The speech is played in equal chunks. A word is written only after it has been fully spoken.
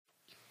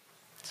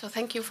So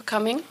thank you for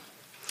coming.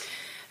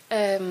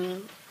 So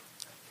I'm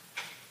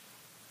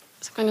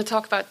going to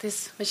talk about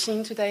this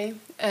machine today.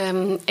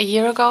 A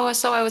year ago or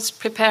so, I was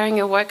preparing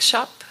a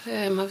workshop.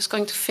 I was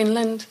going to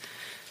Finland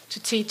to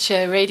teach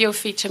radio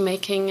feature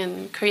making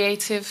and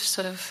creative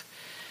sort of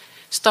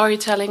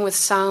storytelling with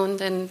sound.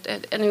 And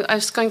I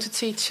was going to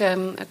teach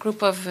a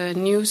group of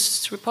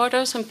news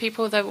reporters and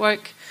people that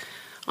work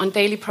on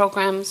daily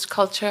programs,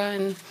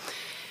 culture,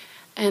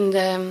 and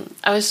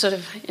I was sort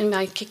of in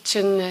my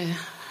kitchen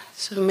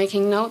sort of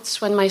making notes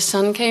when my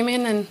son came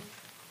in, and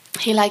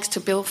he likes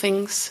to build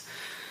things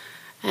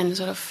and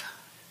sort of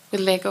with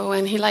Lego,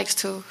 and he likes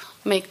to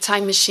make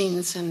time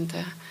machines, and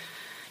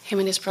him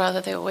and his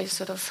brother, they're always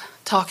sort of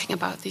talking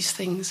about these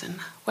things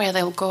and where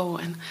they'll go.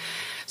 And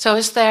so I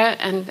was there,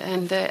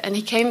 and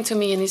he came to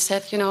me and he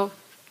said,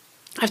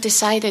 I've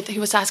decided, he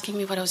was asking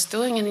me what I was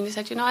doing, and he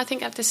said, I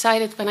think I've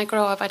decided when I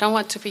grow up, I don't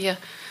want to be a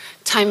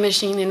time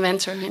machine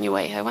inventor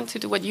anyway. I want to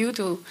do what you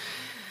do.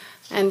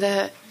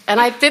 And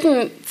I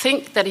didn't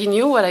think that he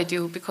knew what I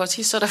do, because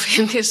he's sort of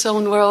in his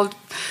own world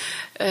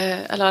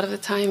a lot of the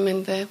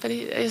time. But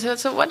he said,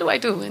 "So what do I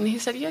do?" And he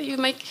said, "Yeah, you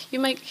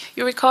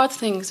record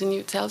things and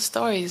you tell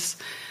stories."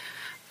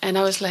 And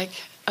I was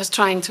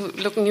trying to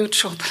look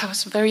neutral, but I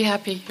was very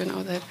happy,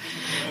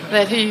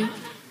 that he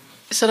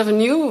sort of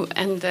knew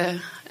and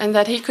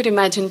that he could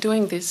imagine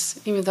doing this,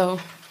 even though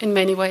in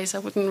many ways I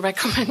wouldn't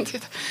recommend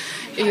it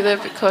either,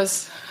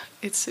 because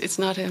it's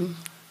not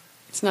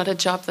a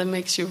job that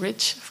makes you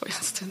rich, for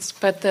instance.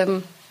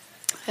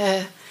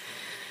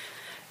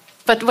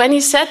 But when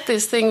he said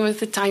this thing with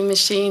the time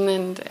machine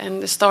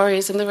and the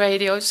stories and the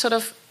radio, it sort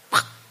of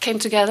came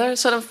together.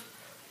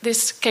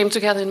 This came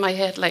together in my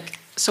head like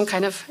some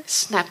kind of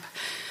snap,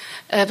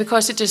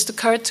 because it just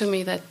occurred to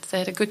me that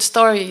a good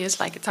story is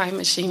like a time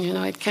machine.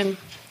 It can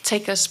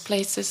take us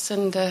places,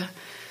 and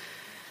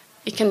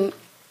it can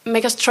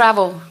make us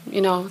travel,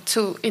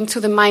 into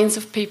the minds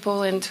of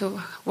people,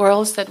 into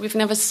worlds that we've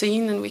never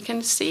seen, and we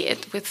can see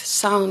it with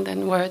sound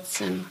and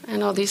words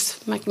and all these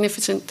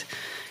magnificent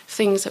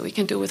things that we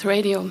can do with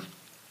radio.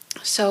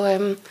 So,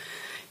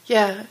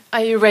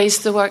 I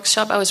erased the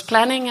workshop I was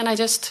planning, and I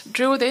just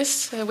drew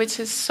this, which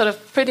is sort of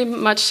pretty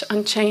much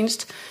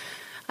unchanged.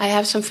 I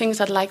have some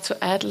things I'd like to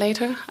add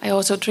later. I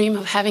also dream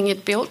of having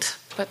it built,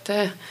 but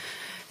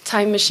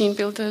time machine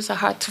builders are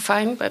hard to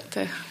find,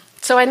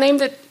 so I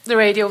named it the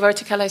Radio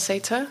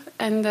Vertikalisator,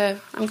 and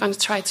I'm going to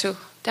try to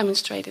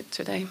demonstrate it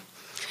today.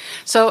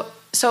 So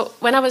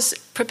when I was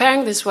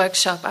preparing this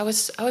workshop, I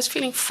was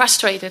feeling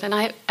frustrated, and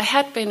I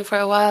had been for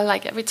a while.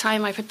 Like every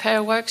time I prepare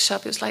a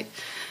workshop, it was like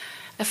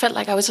I felt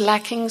like I was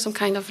lacking some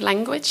kind of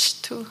language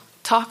to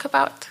talk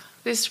about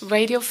this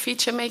radio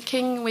feature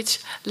making, which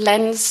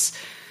lends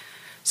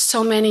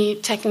so many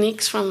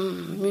techniques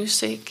from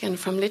music and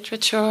from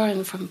literature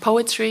and from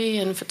poetry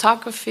and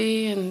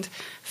photography and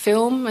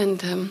film,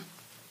 and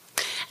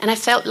I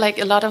felt like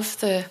a lot of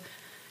the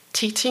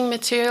teaching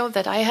material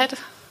that I had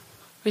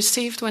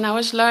received when I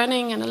was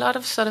learning, and a lot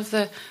of sort of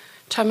the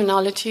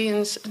terminology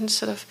and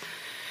sort of,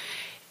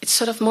 it's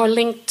sort of more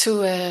linked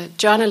to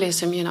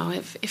journalism.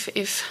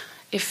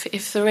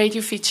 If the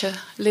radio feature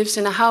lives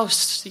in a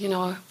house,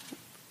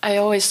 I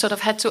always sort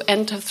of had to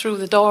enter through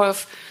the door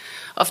of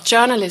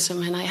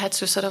journalism, and I had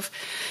to sort of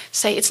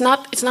say it's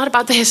not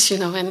about this,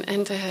 and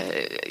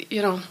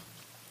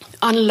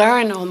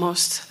unlearn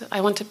almost.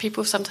 I wanted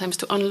people sometimes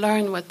to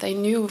unlearn what they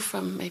knew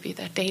from maybe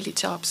their daily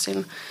jobs.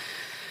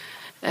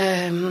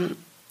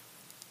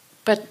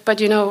 But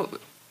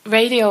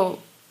radio,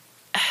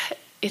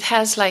 it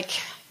has like,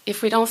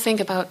 if we don't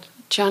think about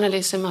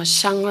journalism or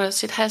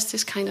genres, it has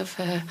this kind of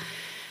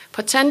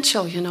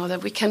potential,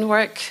 that we can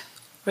work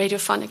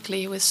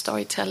radiophonically with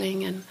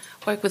storytelling and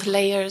work with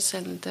layers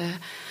and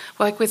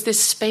work with this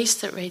space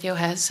that radio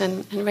has,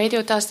 and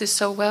radio does this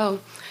so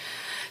well.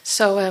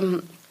 So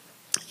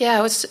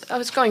I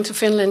was going to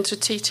Finland to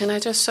teach, and I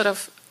just sort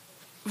of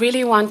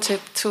really wanted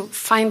to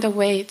find a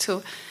way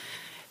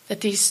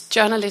that these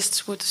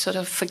journalists would sort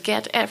of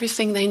forget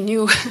everything they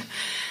knew,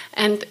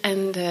 and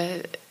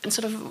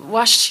sort of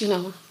wash,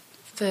 the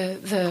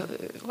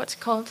what's it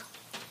called?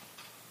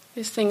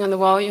 This thing on the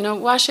wall,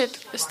 wash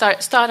it,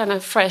 start on a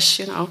fresh,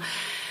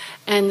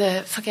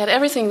 and forget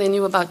everything they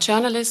knew about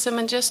journalism,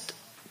 and just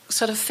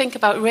sort of think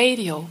about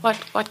radio.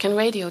 What can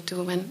radio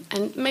do,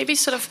 and maybe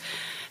sort of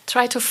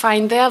try to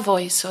find their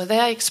voice or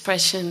their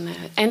expression,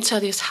 enter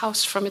this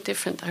house from a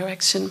different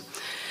direction.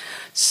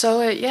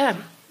 So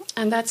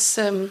and that's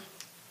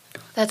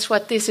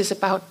what this is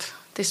about,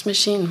 this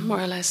machine,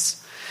 more or less.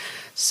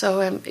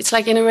 So it's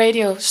like in a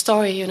radio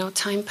story,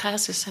 time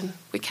passes, and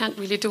we can't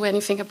really do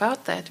anything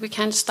about that. We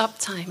can't stop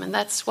time, and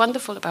that's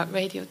wonderful about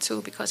radio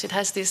too, because it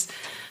has this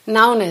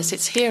nowness.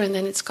 It's here and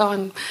then it's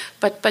gone.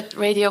 But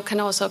radio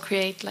can also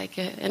create like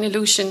an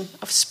illusion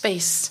of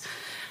space.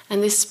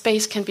 And this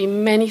space can be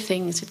many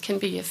things. It can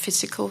be a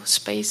physical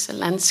space, a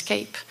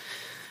landscape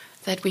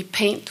that we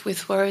paint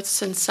with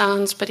words and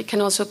sounds, but it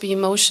can also be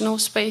emotional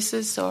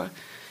spaces, or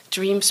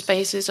dream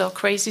spaces, or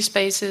crazy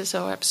spaces,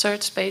 or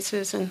absurd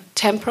spaces, and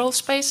temporal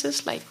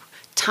spaces like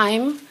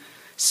time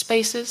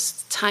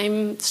spaces,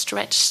 time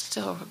stretched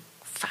or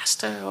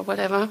faster or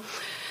whatever,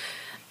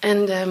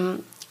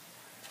 and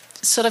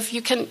sort of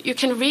you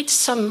can reach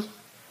some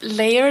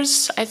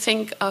layers, I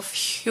think, of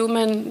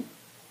human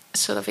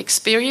sort of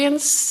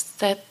experience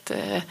that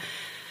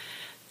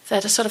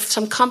are sort of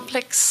some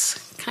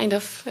complex kind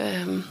of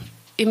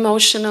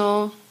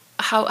emotional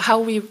how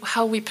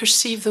we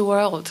perceive the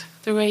world.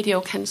 The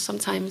radio can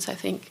sometimes, I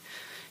think,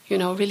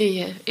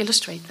 really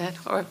illustrate that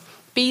or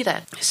be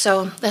that.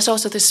 So there's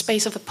also the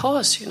space of a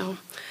pause,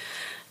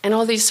 and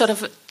all these sort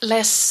of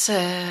less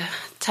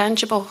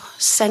tangible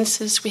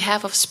senses we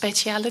have of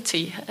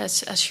spatiality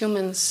as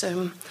humans.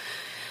 And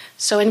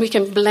we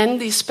can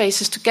blend these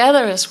spaces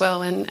together as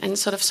well, and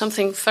sort of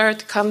something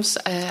third comes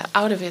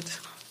out of it.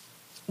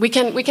 We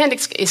can't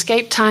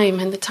escape time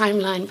and the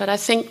timeline, but I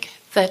think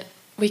that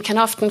we can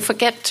often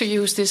forget to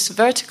use this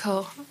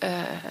vertical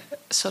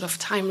sort of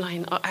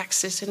timeline or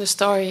axis in a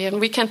story, and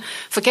we can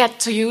forget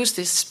to use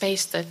this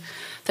space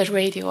that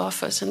radio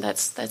offers, and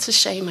that's a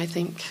shame, I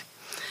think.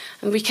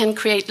 And we can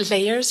create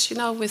layers,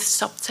 with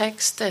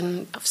subtext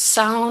and of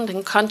sound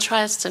and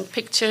contrasts and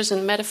pictures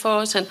and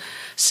metaphors and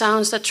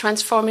sounds that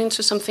transform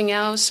into something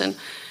else. And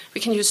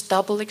we can use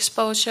double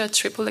exposure,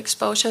 triple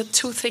exposure,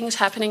 two things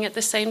happening at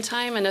the same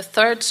time, and a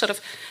third sort of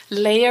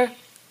layer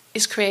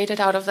is created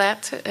out of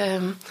that.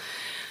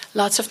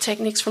 Lots of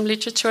techniques from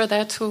literature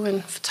there too,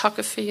 and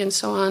photography and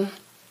so on.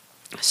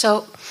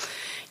 So,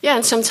 yeah,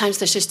 and sometimes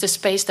there's just a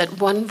space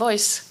that one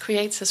voice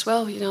creates as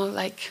well,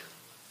 like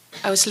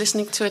I was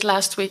listening to it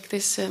last week,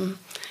 this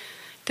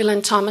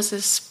Dylan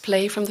Thomas's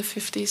play from the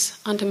 50s,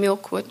 Under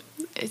Milkwood.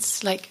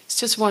 It's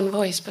just one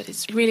voice, but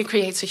it really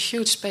creates a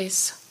huge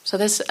space. So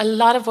there's a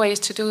lot of ways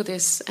to do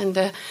this, and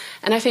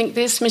I think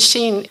this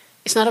machine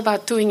is not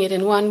about doing it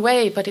in one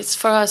way, but it's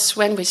for us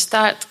when we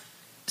start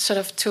sort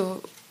of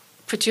to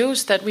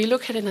produce that we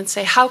look at it and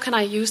say, how can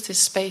I use this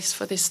space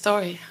for this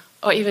story,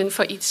 or even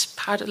for each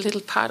part, a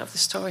little part of the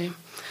story.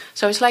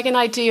 So it's like an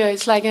idea,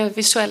 it's like a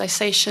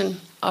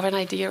visualization of an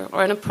idea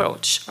or an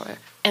approach or an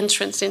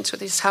entrance into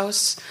this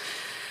house.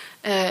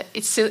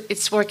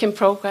 It's work in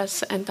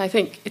progress, and I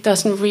think it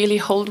doesn't really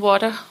hold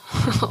water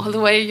all the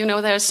way.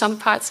 There are some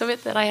parts of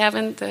it that I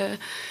haven't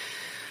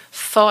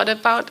thought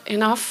about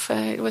enough.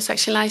 It was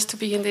actually nice to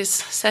be in this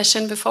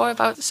session before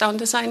about sound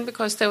design,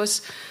 because there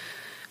was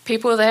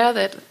people there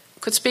that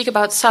could speak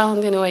about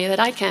sound in a way that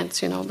I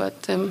can't,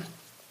 but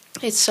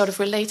it's sort of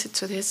related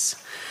to this.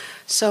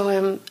 So,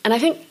 and I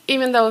think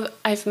even though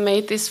I've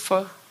made this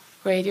for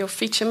radio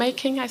feature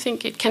making, I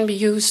think it can be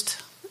used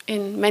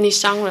in many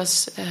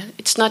genres.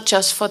 It's not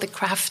just for the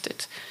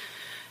crafted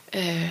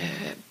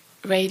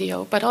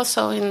radio, but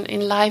also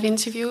in live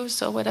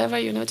interviews or whatever,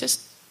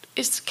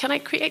 can I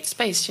create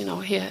space,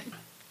 here?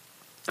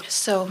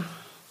 So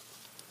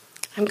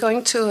I'm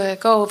going to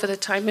go over the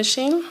time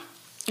machine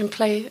and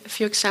play a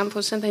few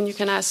examples, and then you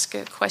can ask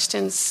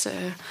questions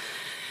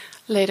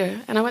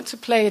later. And I want to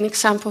play an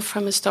example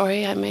from a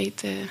story I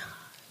made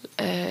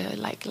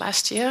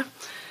last year.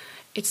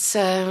 It's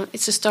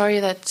a story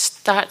that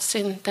starts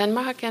in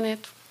Denmark and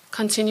it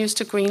continues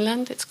to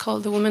Greenland. It's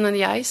called The Woman on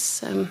the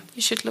Ice.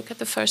 You should look at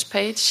the first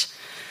page.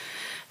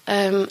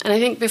 And I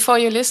think before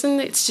you listen,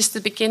 it's just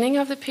the beginning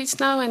of the piece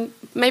now, and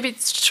maybe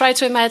try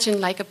to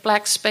imagine like a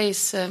black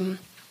space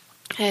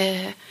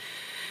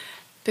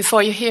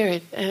before you hear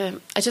it.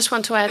 I just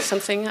want to add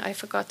something I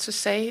forgot to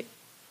say.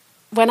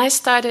 When I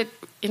started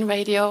in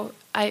radio,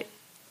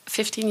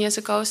 16 years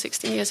ago,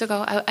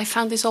 I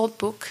found this old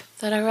book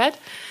that I read,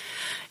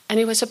 and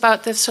it was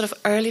about the sort of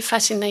early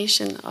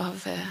fascination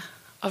of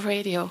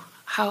radio,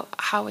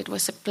 how it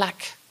was a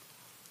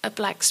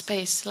black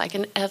space, like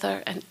an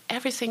ether, and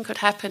everything could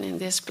happen in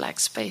this black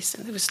space.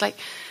 And it was like,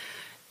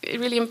 it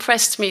really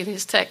impressed me,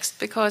 this text,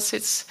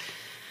 because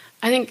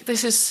I think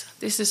this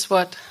is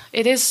what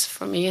it is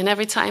for me. And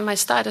every time I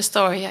start a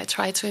story, I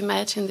try to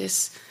imagine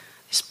this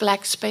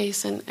black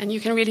space, and you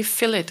can really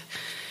feel it.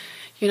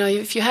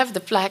 If you have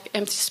the black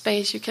empty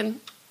space, you can,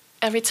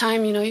 every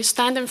time, you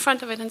stand in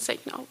front of it and say,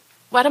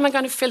 what am I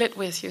going to fill it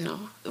with,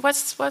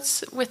 What's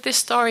with this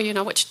story,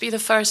 what should be the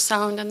first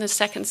sound and the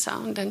second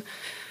sound, and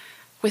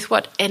with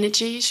what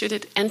energy should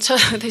it enter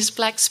this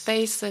black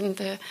space? And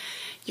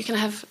you can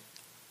have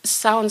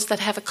sounds that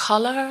have a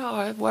color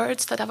or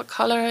words that have a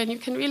color, and you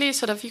can really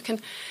you can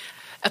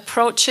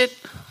approach it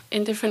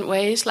in different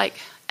ways, like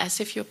as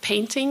if you're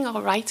painting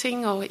or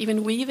writing or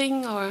even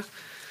weaving or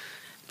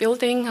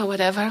building or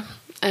whatever.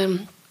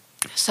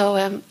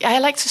 I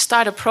like to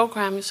start a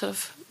program sort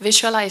of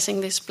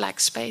visualizing this black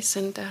space,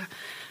 and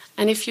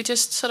if you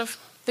just sort of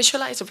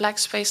visualize a black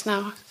space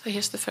now, so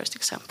here's the first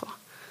example.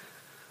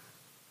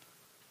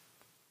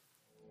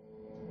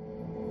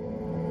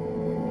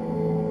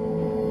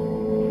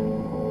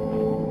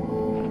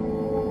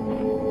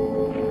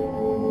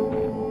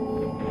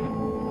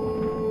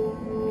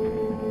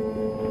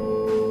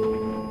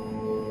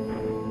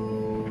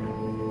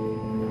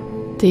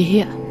 Det er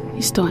her,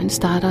 historien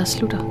starter og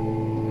slutter.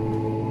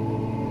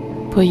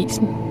 På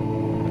isen.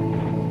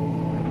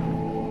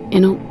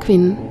 En ung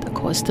kvinde, der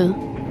går afsted.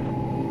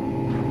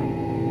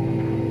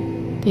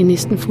 Det er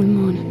næsten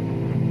fuldmåne.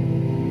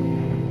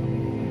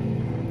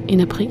 En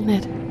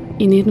aprilnat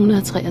i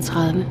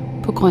 1933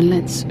 på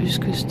Grønlands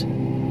østkyst.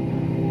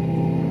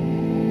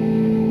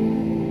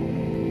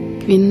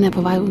 Kvinden er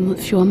på vej ud mod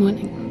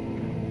fjordmundingen.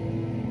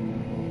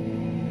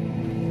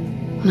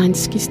 Hun har en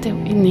skistav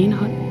i den ene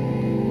hånd.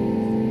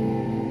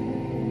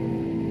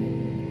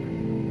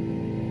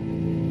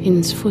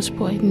 Hendes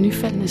fodspor i den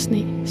nyfaldne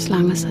sne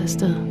slanger sig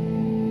afsted.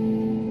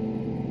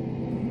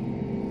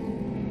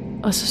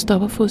 Og så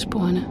stopper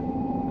fodsporene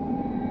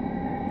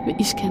ved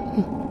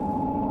iskanten.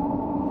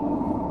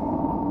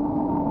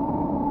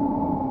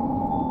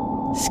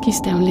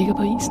 Skistaven ligger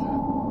på isen.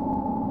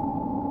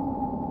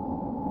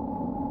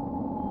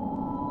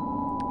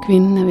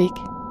 Kvinden er væk.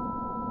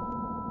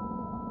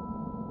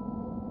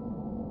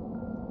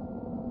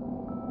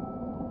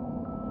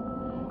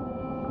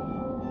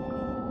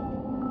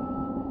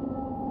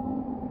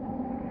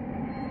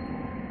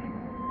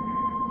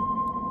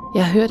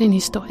 Jeg har hørt en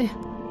historie,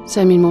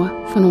 sagde min mor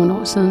for nogle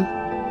år siden.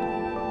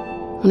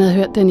 Hun havde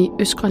hørt den i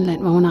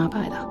Østgrønland, hvor hun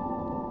arbejder.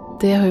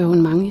 Der hører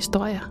hun mange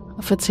historier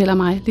og fortæller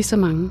mig lige så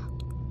mange.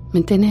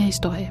 Men denne her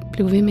historie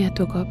blev ved med at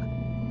dukke op.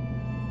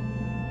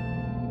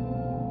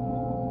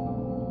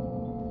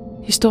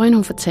 Historien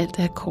hun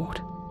fortalte er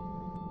kort.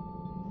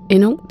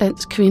 En ung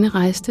dansk kvinde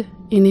rejste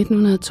i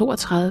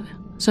 1932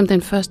 som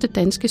den første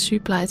danske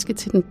sygeplejerske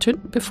til den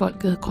tyndt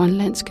befolkede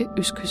grønlandske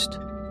østkyst.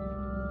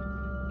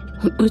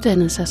 Hun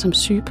uddannede sig som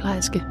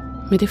sygeplejerske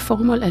med det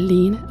formål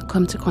alene at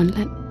komme til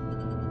Grønland.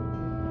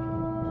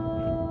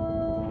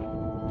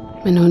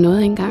 Men hun nåede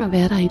ikke engang at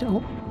være der i et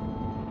år.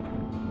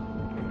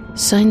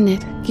 Så en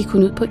nat gik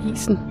hun ud på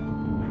isen.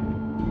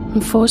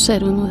 Hun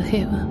fortsatte ud mod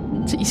havet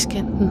til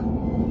iskanten.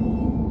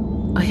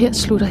 Og her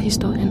slutter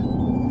historien.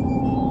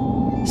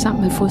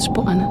 Sammen med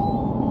fodsporene.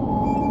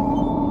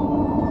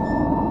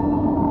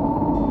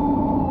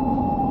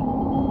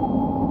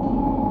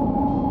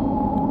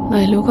 Når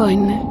jeg lukker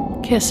øjnene,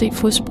 kan jeg se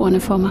fodsporene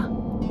for mig.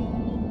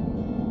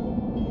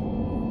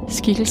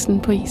 Skikkelsen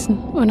på isen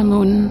under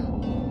månen.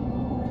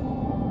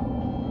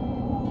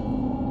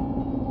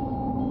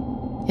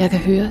 Jeg kan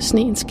høre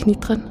sneens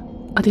knitren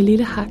og det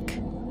lille hak,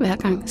 hver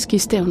gang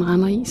skistaven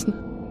rammer isen.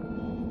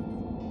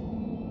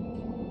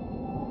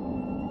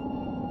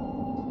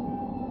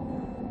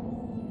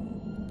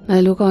 Når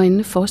jeg lukker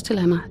øjnene,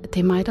 forestiller jeg mig, at det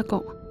er mig, der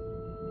går.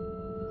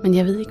 Men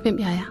jeg ved ikke, hvem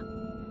jeg er,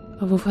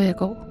 og hvorfor jeg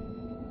går.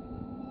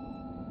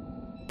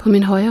 På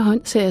min højre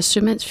hånd ser jeg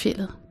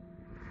Sømandsfjeldet.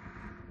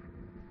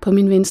 På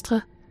min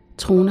venstre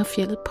troner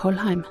fjeldet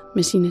Polheim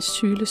med sine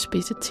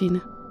sylespidse tinde.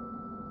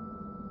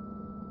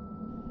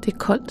 Det er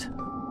koldt,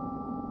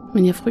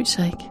 men jeg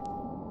fryser ikke.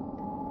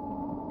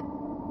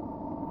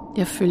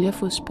 Jeg følger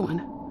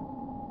fodsporene.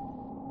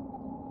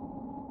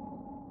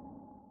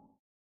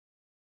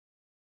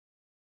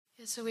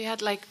 So we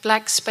had like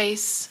black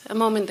space a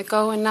moment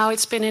ago, and now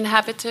it's been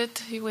inhabited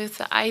with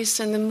the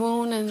ice and the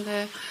moon and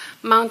the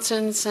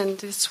mountains and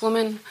this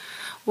woman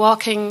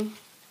walking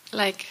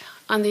like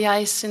on the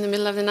ice in the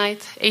middle of the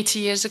night 80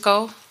 years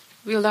ago,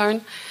 we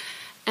learn.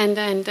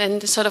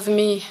 And sort of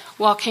me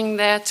walking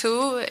there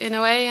too in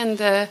a way,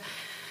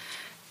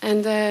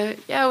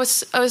 I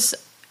was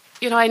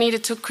I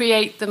needed to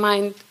create the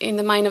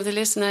mind of the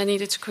listener. I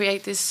needed to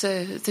create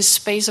this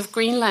space of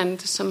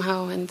Greenland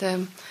somehow,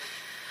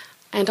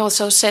 and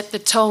also set the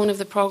tone of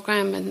the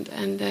program.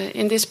 And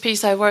in this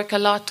piece, I work a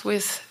lot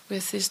with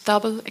this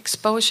double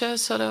exposure,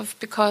 sort of,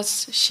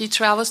 because she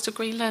travels to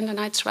Greenland and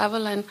I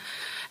travel,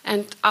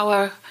 and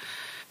our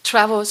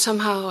travel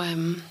somehow.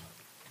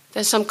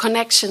 There's some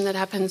connection that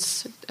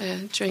happens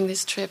during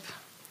this trip,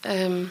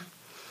 and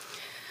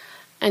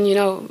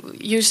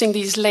using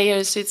these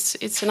layers,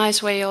 it's a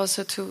nice way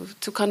also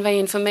to convey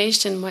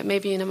information,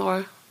 maybe in a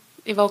more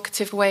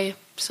evocative way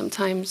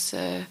sometimes,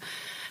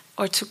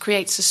 or to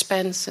create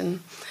suspense and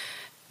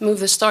move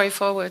the story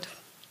forward.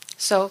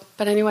 So,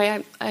 but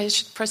anyway, I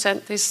should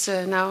present this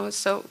now.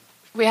 So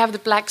we have the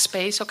black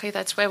space. Okay,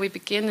 that's where we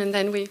begin, and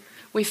then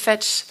we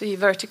fetch the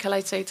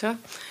vertikalisator,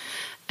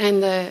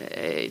 and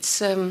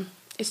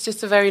it's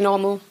just a very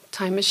normal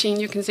time machine,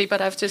 you can see,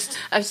 but I've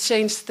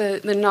changed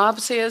the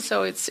knobs here,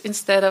 so it's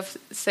instead of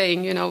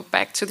saying,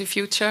 back to the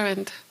future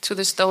and to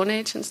the Stone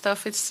Age and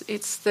stuff,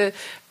 it's the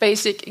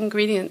basic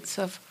ingredients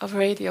of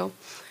radio.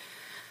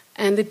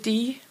 And the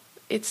D,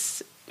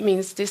 it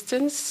means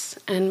distance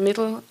and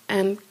middle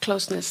and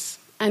closeness,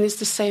 and it's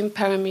the same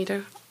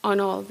parameter on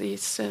all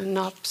these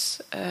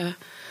knobs.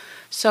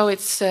 So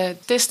it's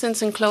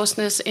distance and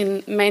closeness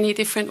in many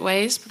different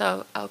ways,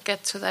 but I'll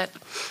get to that.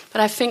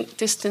 But I think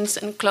distance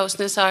and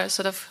closeness are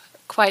sort of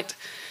quite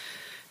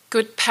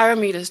good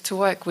parameters to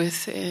work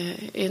with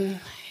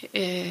in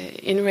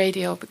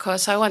radio,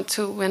 because I want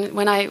to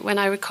when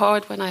I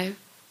record, when I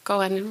go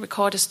and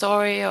record a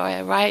story, or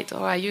I write,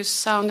 or I use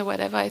sound or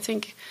whatever, I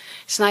think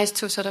it's nice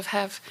to sort of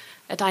have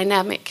a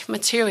dynamic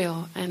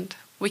material, and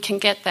we can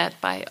get that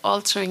by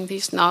altering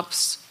these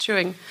knobs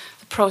during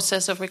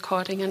process of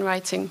recording and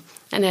writing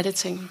and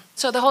editing.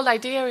 So the whole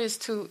idea is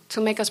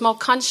to make us more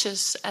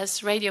conscious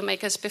as radio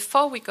makers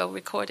before we go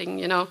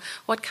recording.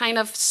 What kind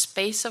of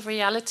space of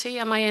reality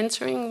am I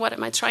entering? What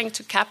am I trying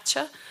to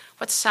capture?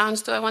 What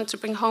sounds do I want to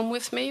bring home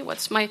with me?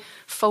 What's my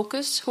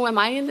focus? Who am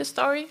I in the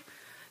story?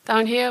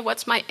 Down here,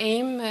 what's my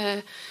aim,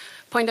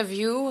 point of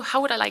view? How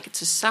would I like it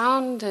to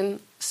sound? And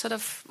sort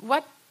of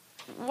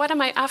what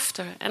am I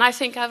after? And I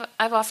think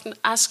I've often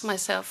asked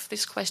myself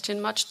this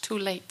question much too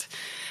late.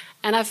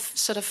 And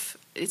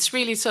it's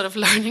really sort of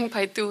learning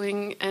by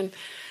doing, and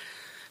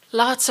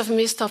lots of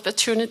missed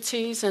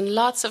opportunities and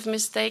lots of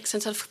mistakes,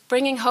 and sort of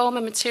bringing home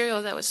a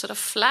material that was sort of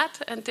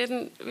flat and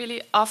didn't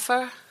really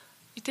offer.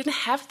 It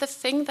didn't have the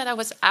thing that I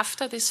was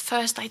after, this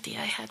first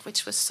idea I had,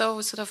 which was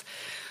so sort of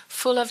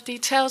full of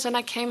details, and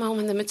I came home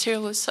and the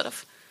material was sort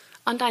of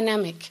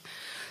undynamic.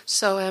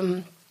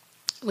 So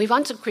we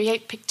want to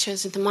create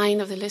pictures in the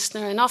mind of the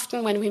listener, and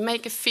often when we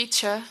make a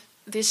feature,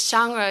 this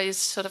genre is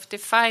sort of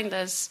defined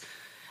as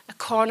a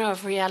corner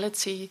of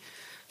reality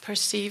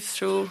perceived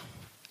through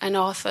an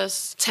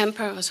author's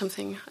temper or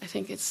something. I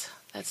think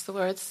that's the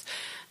words.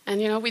 And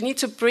we need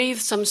to breathe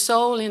some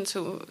soul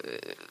into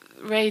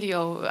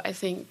radio, I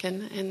think,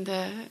 and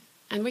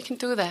we can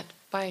do that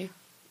by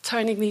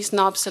turning these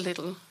knobs a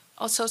little.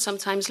 Also,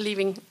 sometimes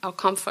leaving our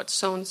comfort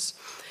zones.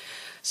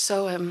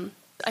 So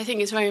I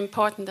think it's very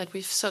important that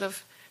we sort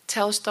of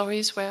tell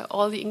stories where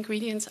all the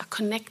ingredients are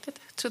connected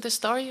to the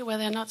story, where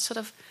they're not sort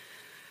of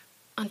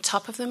on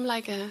top of them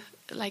like a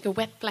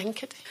wet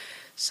blanket.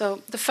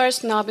 So the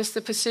first knob is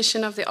the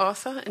position of the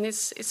author, and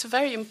it's a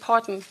very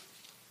important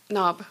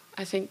knob,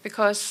 I think,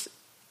 because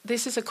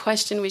this is a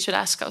question we should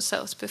ask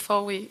ourselves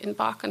before we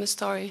embark on a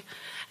story.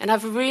 And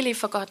I've really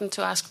forgotten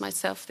to ask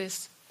myself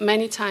this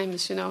many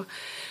times,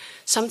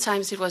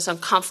 Sometimes it was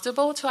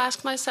uncomfortable to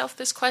ask myself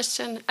this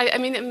question. I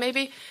mean,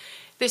 maybe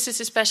this is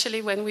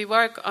especially when we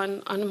work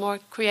on more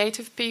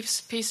creative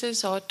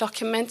pieces or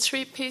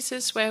documentary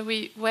pieces where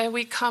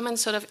we come and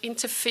sort of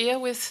interfere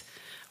with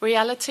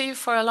reality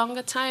for a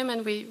longer time,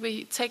 and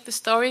we take the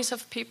stories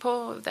of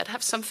people that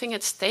have something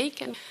at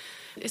stake. And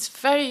it's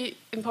very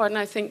important,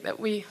 I think, that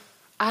we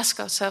ask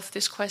ourselves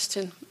this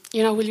question.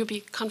 Will you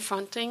be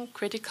confronting,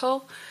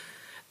 critical?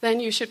 Then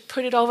you should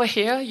put it over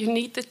here. You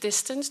need the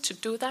distance to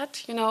do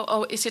that,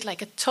 or is it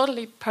like a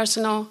totally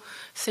personal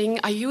thing?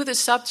 Are you the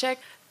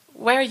subject?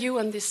 Where are you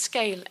on this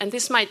scale? And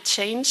this might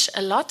change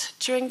a lot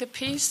during the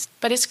piece,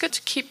 but it's good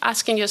to keep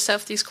asking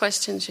yourself these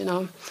questions,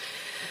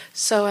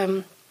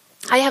 So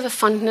I have a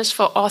fondness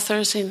for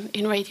authors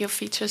in radio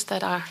features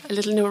that are a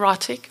little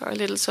neurotic or a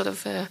little sort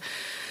of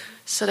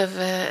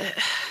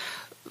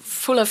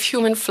full of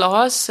human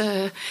flaws,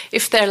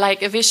 if they're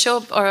like a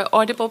visual or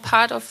audible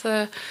part of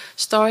the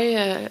story.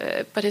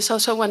 But it's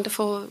also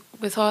wonderful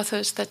with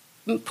authors that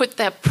put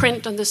their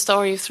print on the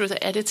story through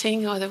the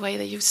editing or the way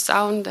they use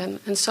sound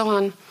and so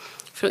on,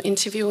 through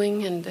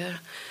interviewing.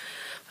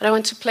 But I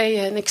want to play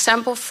an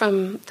example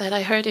that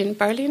I heard in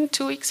Berlin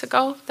 2 weeks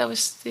ago. There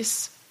was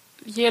this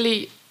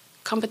yearly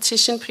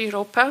competition, Prix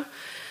Europa,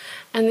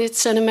 and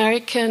it's an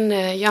American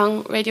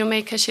young radio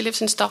maker. She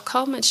lives in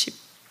Stockholm, and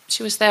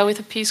she was there with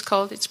a piece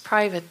called "It's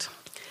Private."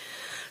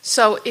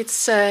 So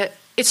it's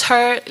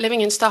her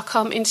living in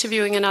Stockholm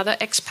interviewing another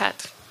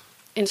expat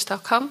in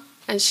Stockholm,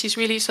 and she's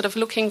really sort of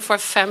looking for a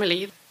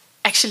family.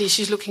 Actually,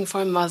 she's looking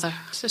for a mother,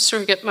 a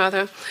surrogate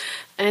mother,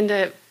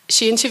 and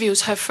she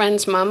interviews her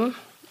friend's mum,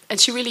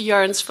 and she really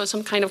yearns for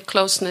some kind of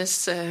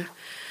closeness.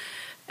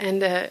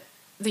 And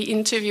the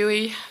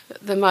interviewee,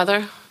 the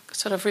mother,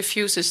 sort of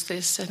refuses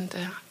this, and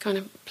kind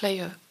of play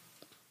her.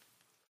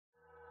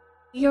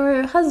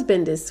 Your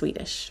husband is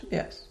Swedish.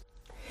 Yes.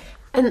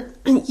 And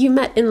you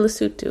met in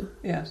Lesotho.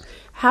 Yes.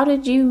 How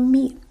did you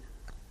meet?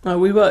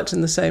 We worked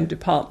in the same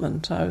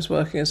department. I was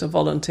working as a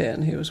volunteer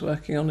and he was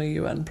working on a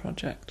UN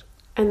project.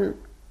 And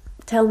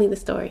tell me the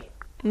story.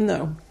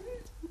 No.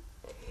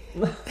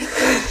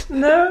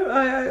 No,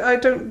 I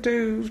don't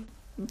do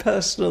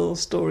personal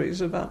stories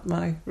about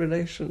my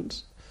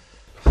relations.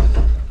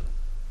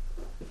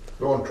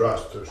 Don't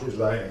trust her, she's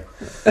lying.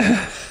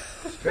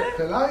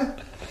 Can I?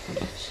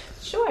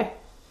 Sure.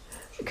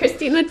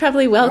 Christine would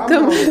probably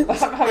welcome.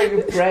 I'm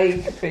having a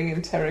break being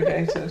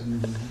interrogated.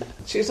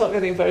 She's not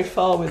getting very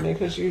far with me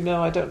because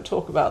I don't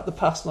talk about the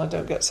past and I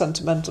don't get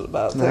sentimental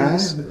about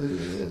things.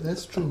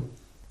 That's true.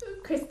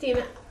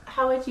 Christine,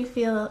 how would you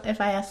feel if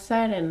I asked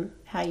Søren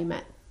how you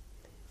met?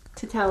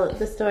 To tell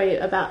the story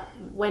about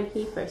when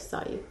he first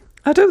saw you.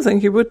 I don't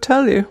think he would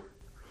tell you.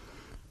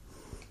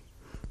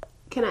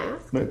 Can I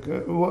ask?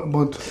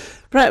 What?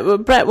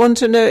 Brett wanted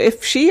to know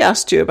if she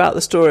asked you about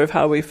the story of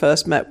how we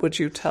first met, would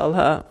you tell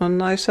her?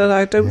 And I said,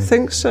 I don't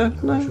think so.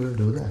 No. I shouldn't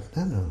do that.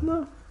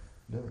 No.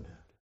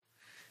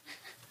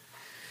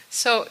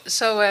 So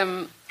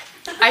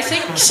I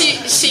think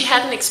she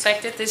hadn't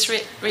expected this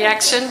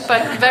reaction,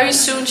 but very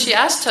soon she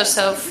asked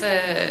herself,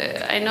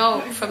 I know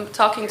from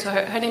talking to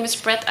her name is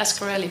Brett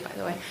Ascarelli, by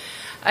the way,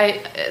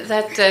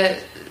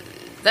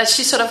 that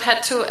she sort of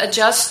had to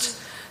adjust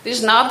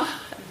this knob,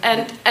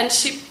 and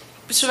she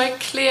was very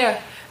clear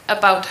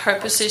about her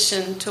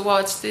position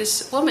towards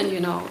this woman,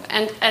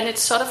 and it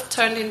sort of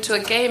turned into a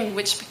game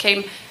which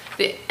became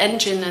the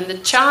engine and the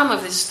charm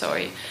of this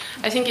story.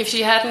 I think if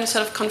she hadn't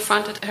sort of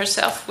confronted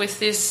herself with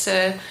this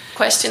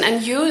question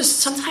and used,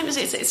 sometimes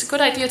it's a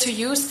good idea to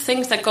use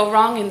things that go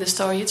wrong in the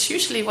story. It's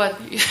usually what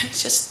you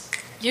just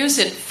use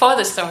it for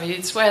the story.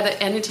 It's where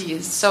the energy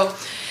is. So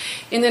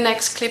in the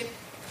next clip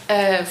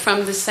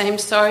from the same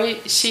story,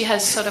 she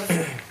has sort of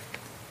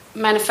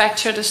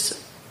manufactured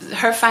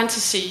her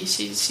fantasy.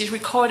 She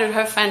recorded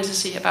her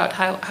fantasy about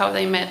how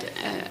they met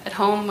at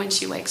home when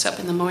she wakes up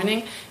in the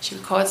morning. She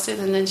records it,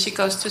 and then she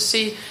goes to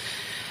see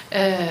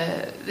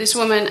this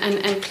woman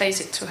and plays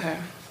it to her.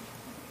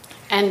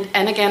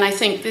 And again, I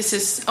think this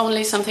is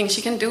only something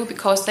she can do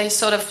because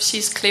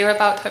she's clear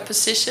about her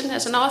position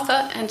as an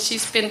author, and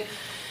she's been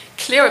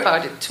clear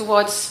about it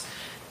towards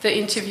the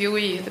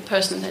interviewee, the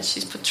person that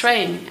she's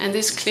portraying. And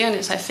this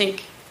clearness, I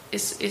think,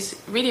 is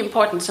really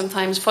important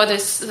sometimes for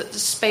this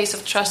space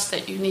of trust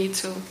that you need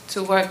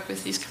to work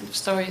with these kind of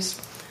stories.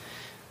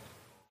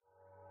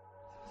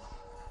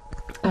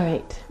 All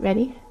right,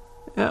 ready?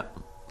 Yeah.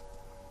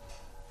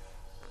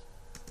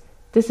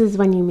 This is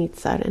when you meet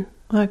Søren.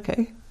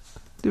 Okay.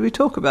 Did we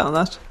talk about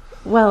that?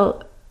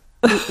 Well,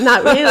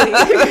 not really.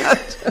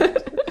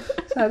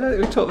 I don't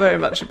think we talked very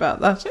much about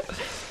that.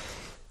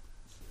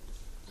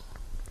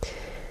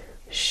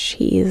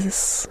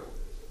 She's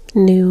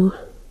new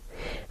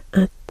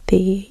at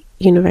the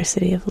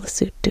University of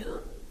Lesotho.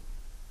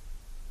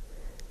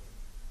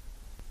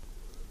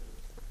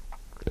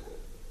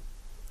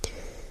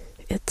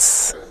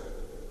 It's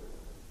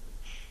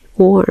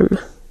warm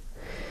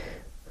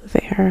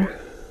there,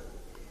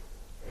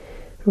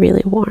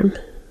 really warm,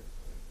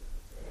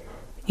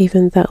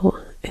 even though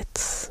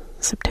it's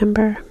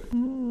September.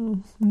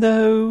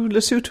 No,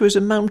 Lesotho is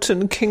a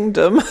mountain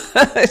kingdom.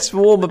 It's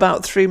warm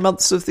about 3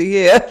 months of the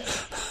year.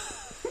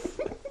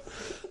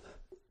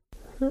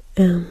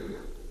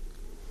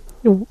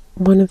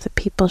 One of the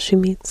people she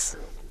meets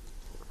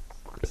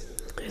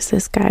is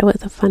this guy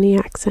with a funny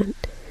accent.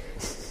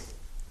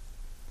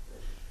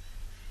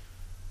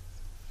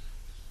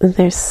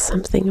 There's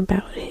something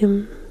about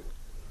him.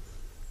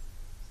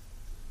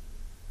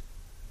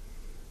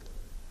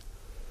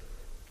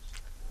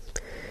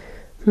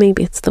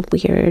 Maybe it's the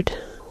weird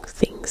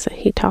things that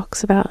he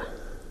talks about.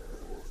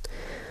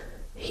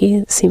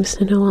 He seems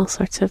to know all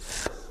sorts of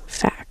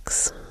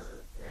facts.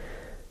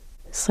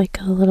 It's like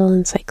a little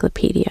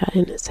encyclopedia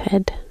in his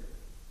head.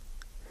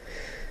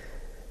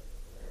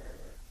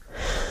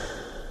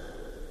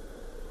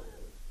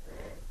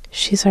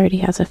 She's already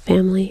has a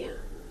family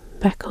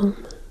back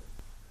home.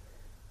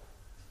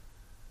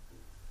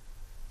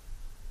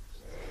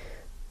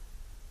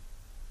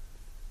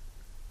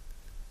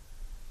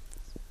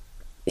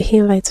 He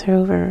invites her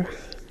over,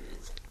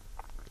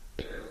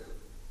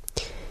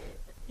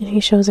 and he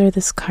shows her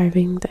this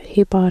carving that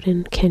he bought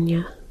in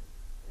Kenya.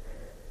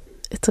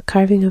 It's a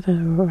carving of a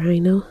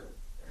rhino,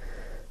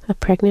 a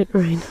pregnant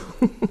rhino.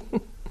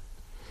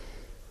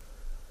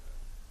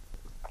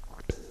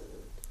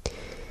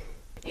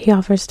 He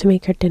offers to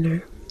make her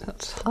dinner.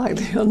 That's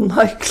highly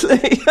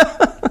unlikely.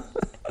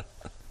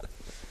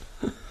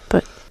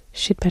 But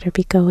she'd better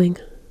be going.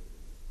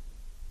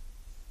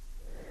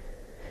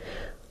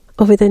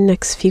 Over the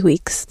next few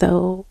weeks,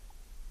 though,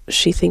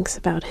 she thinks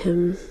about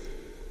him.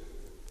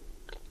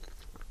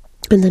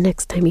 And the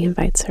next time he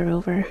invites her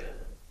over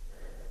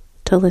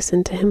to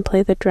listen to him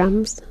play the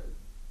drums,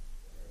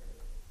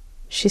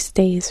 she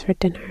stays for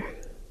dinner.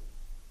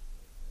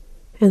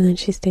 And then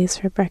she stays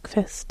for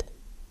breakfast.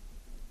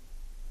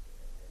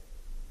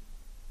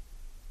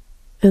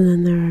 And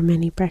then there are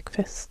many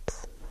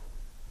breakfasts.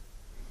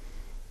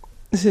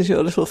 This is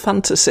your little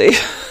fantasy.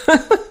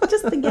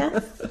 Just a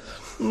guess.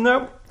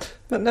 No,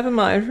 but never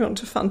mind if you want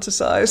to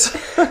fantasize.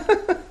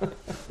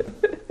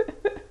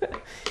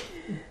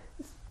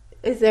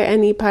 Is there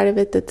any part of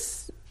it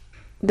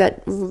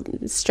that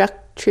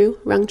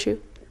rung true?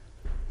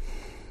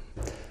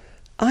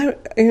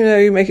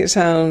 You make it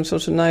sound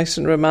sort of nice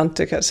and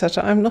romantic,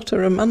 etc. I'm not a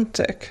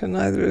romantic, and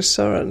neither is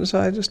Søren, so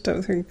I just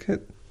don't think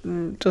it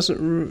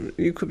doesn't.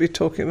 You could be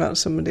talking about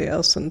somebody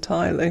else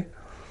entirely.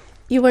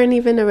 You weren't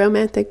even a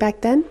romantic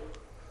back then?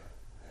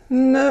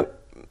 No,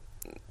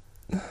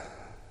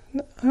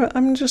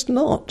 I'm just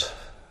not.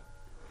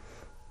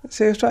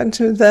 So you're trying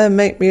to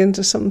make me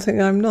into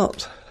something I'm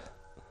not.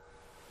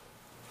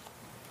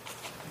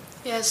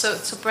 Yeah,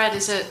 so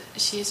Brad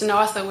she's an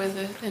author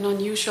with an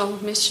unusual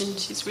mission.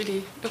 She's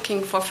really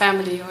looking for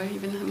family or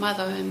even her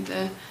mother,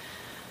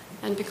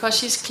 and because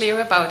she's clear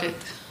about it,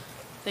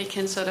 they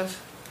can sort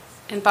of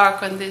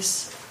embark on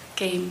this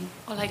game,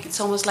 or it's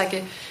almost like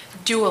a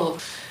duel,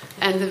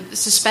 and the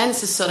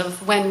suspense is sort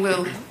of when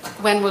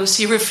will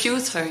she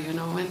refute her,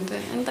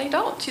 and they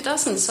don't. She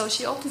doesn't. So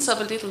she opens up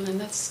a little, and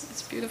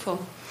it's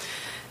beautiful.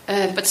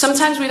 But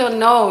sometimes we don't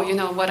know,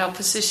 what our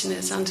position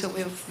is until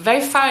we're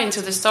very far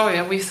into the story,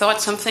 or we've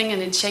thought something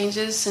and it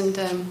changes, and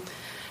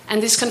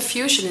this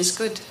confusion is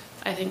good,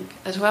 I think,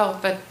 as well.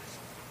 But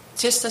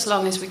just as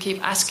long as we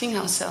keep asking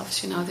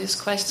ourselves, this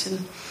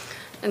question,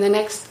 And the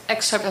next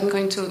excerpt I'm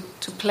going to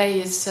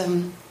play is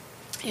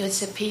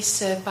it's a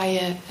piece by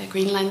a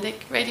Greenlandic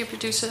radio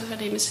producer. Her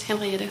name is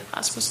Henriette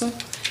Rasmussen.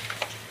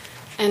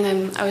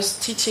 And I was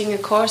teaching a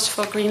course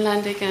for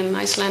Greenlandic and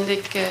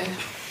Icelandic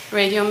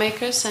radio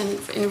makers and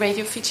in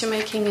radio feature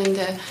making,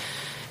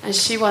 and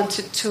she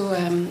wanted to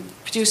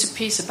produce a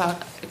piece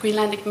about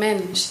Greenlandic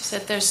men. She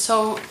said there's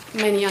so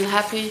many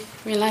unhappy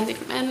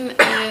Greenlandic men,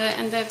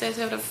 and there's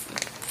sort of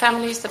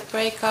families that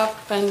break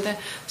up, and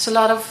there's a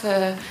lot of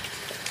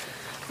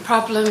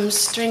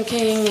problems,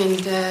 drinking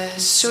and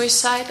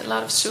suicide, a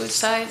lot of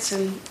suicides,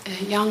 and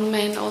young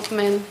men, old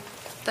men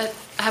that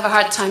have a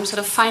hard time sort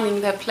of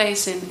finding their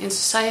place in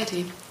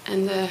society.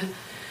 And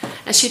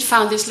she'd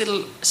found this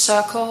little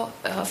circle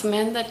of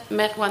men that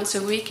met once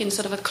a week in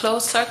sort of a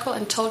closed circle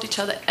and told each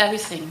other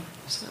everything,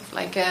 sort of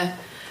like a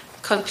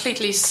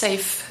completely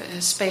safe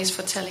space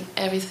for telling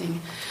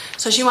everything.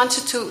 So she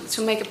wanted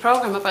to make a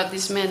program about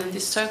these men and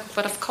this circle,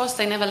 but of course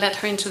they never let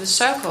her into the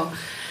circle.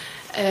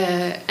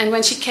 And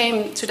when she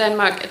came to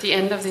Denmark at the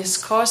end of this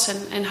course,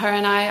 and her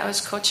and I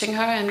was coaching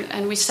her,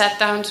 and we sat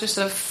down to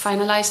sort of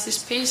finalize this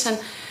piece, and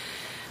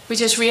we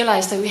just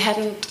realized that we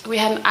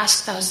hadn't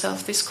asked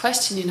ourselves this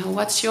question,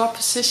 what's your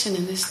position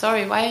in this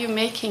story? Why are you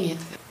making it?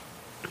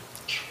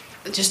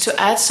 Just to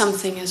add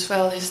something as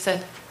well is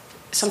that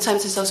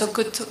sometimes it's also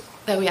good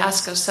that we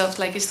ask ourselves,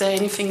 like, is there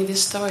anything in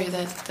this story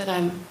that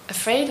I'm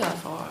afraid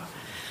of? Or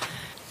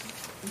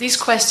these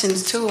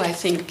questions too, I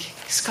think,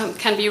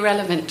 can be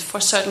relevant for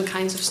certain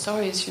kinds of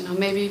stories.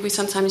 Maybe we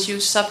sometimes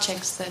use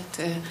subjects that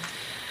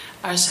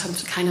are some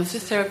kind of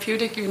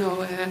therapeutic,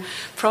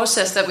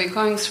 process that we're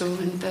going through.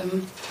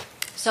 And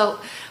so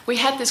we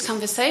had this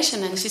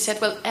conversation, and she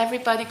said, well,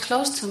 everybody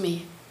close to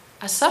me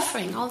are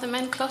suffering. All the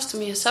men close to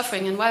me are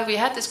suffering. And while we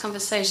had this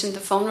conversation, the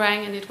phone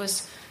rang, and it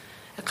was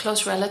a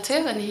close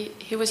relative, and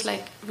he was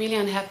like really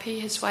unhappy.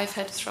 His wife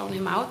had thrown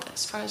him out,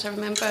 as far as I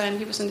remember, and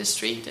he was in the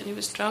street, and he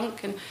was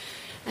drunk, and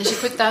she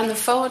put down the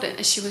phone,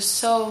 and she was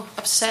so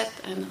upset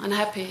and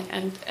unhappy,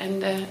 and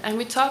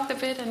we talked a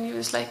bit, and he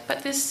was like,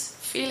 but this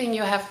feeling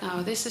you have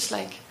now, this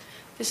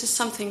is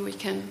something we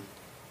can,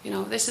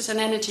 this is an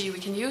energy we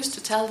can use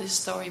to tell this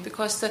story,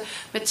 because the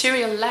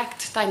material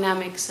lacked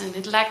dynamics and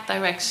it lacked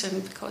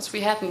direction, because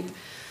we hadn't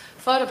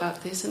thought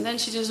about this. And then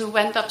she just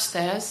went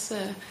upstairs,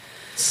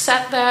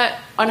 sat there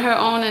on her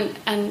own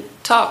and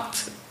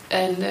talked,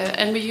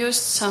 and we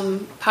used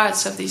some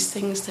parts of these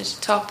things that she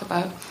talked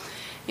about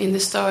in the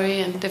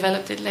story and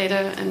developed it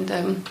later. And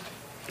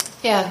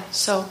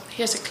so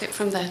here's a clip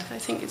from that. I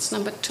think it's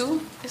number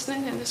 2, isn't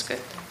it, in the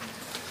script?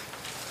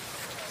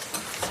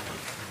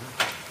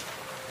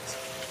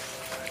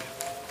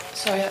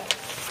 Sorry, I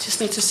just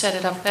need to set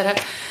it up better.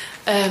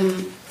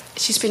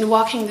 She's been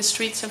walking the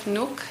streets of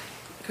Nuuk,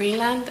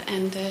 Greenland,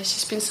 and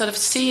she's been sort of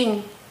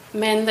seeing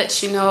men that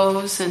she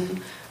knows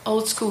and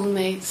old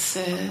schoolmates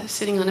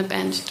sitting on a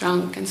bench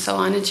drunk and so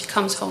on, and she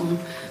comes home.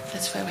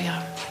 That's where we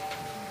are.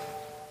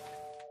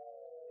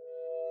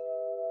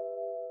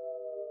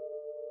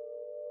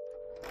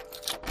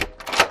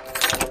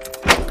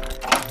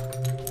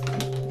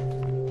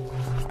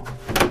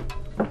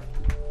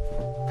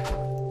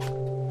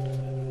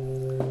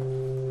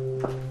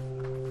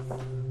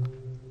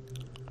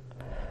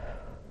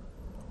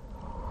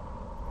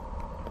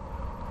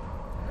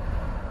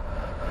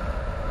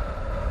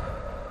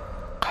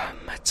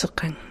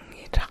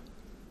 Qamatiqanngilaq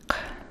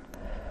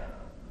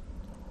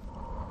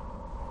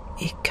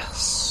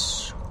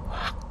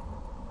ikersuaq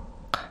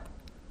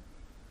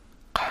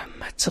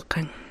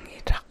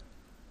qamatiqanngilaq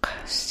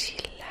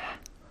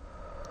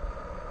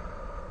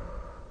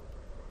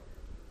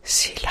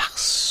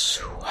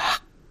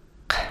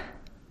silarsuaq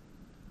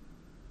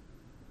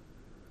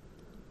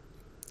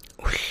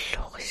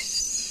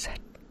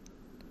ullorissat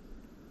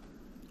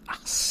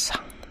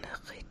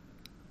arsannerit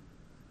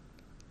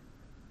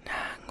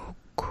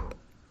naangukku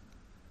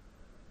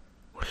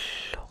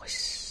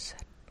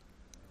ullorissat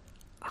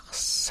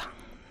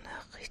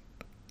arsannerit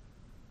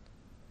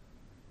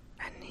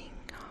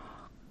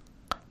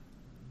aningaaq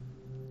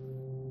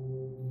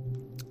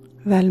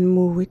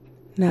valmuuvit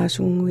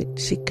naasunguit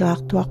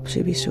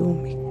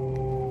sikkaartuarpsivisuumik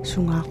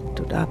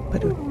sungaartut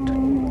aappaluttut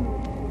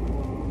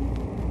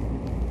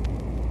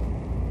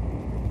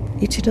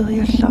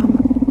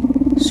itileriallaarma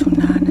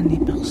sunaanani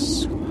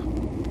persuaq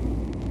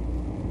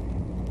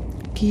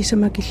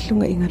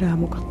kiisamakillunga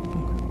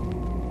ingalaamuqarpunga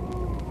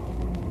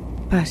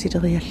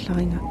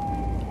paasileriallaringa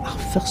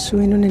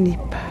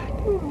arfersuinunanippaat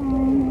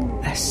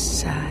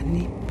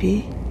assaanippi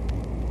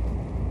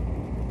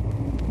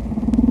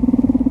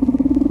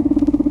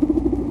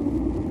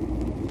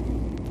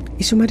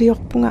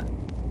isumariorpunga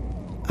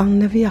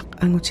arnaviaq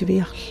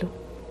angutiviarlu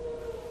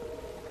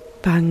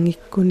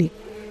paangikkuni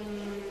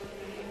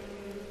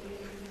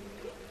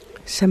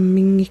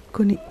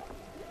sammingikkuni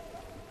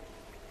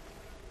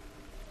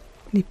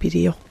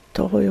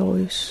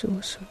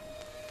nipiliortorioriussuusu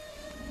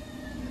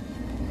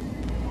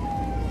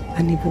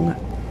anivunga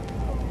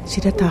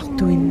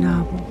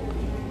silataartuinnaavu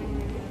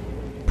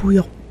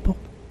pujorpoq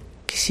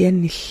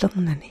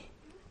kisiannillernani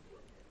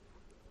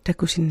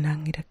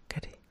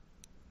takusinnaangilakkali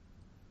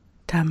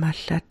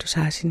таамааллаатту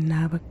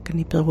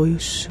саасиннааваккани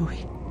перуйуссуи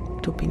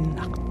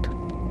тупиннарту.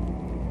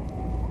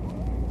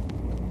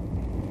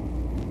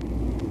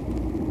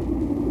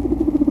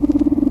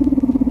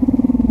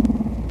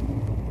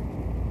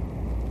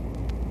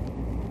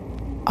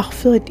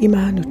 Arferit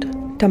imaanut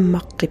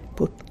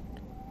tammaqqipпут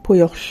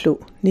pujorlu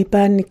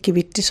nipaannik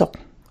kivittisoq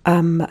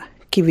aamma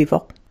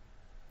kivivoq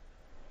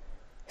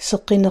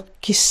seqqineq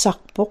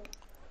kissarpoq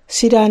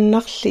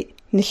silaannarli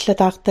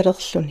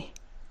nillataartalerluni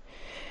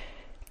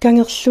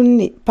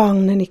kangerlunni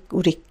paarnanik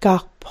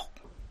ulikkaarpoq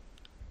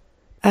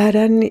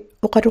aalaanni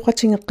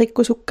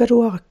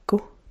oqaluqatingeqqikkusukkaluarakku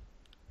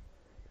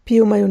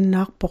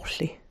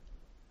piumajunnaarporli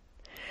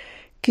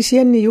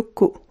kisianni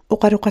yukku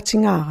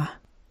oqaluqatingaara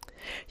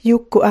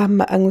yukku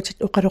aamma angutit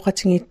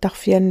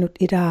oqaluqatingiittarfiannut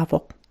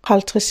ilaavoq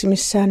 50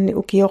 missaanni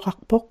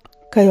ukioqarpoq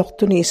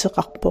kajortuni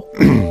iseqarpoq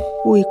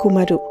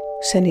uikumalu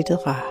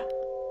saniteraa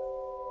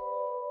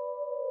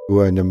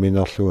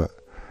uanaminarluga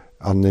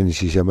arnani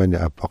sisamani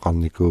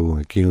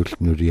appaqarnikuuga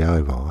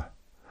kigullnuliarivara.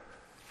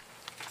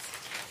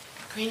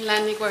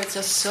 Greenlandic words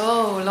are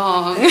so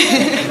long.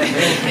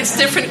 It's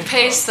different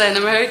pace than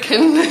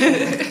American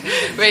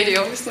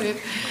radio, isn't it?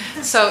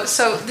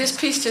 So this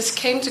piece just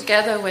came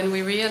together when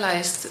we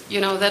realized,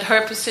 that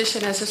her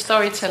position as a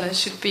storyteller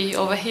should be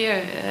over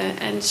here,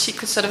 and she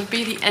could sort of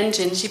be the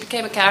engine. She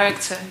became a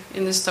character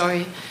in the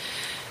story,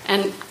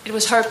 and it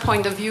was her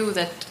point of view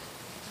that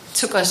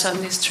took us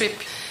on this trip.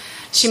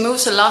 She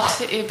moves a lot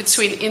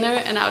between inner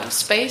and out of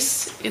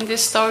space in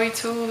this story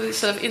too,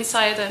 sort of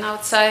inside and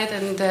outside,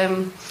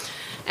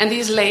 and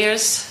these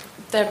layers,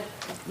 there are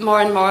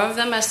more and more of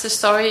them as the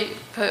story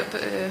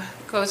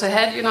goes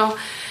ahead,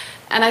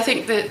 And I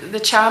think the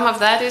charm of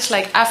that is,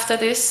 like, after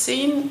this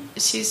scene,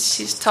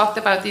 she's talked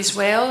about these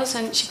whales,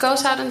 and she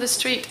goes out on the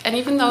street, and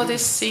even though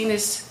this scene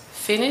is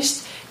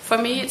finished, for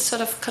me it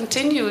sort of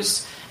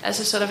continues as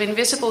a sort of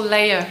invisible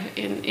layer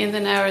in the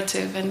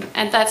narrative,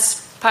 and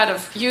that's part of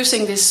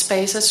using this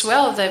space as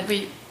well, that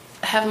we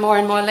have more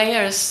and more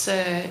layers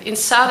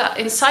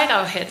inside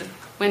our head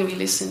when we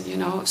listen,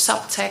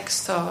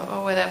 subtext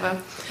or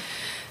whatever.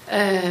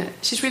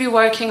 She's really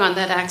working on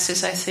that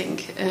axis, I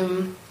think.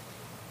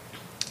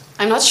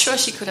 I'm not sure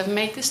she could have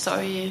made this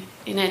story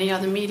in any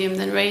other medium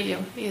than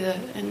radio either,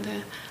 and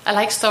I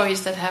like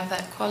stories that have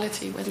that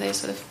quality when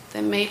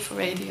they're made for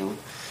radio.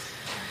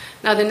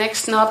 Now the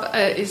next knob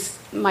is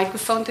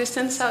microphone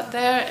distance out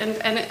there,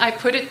 and I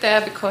put it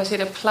there because it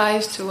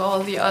applies to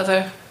all the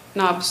other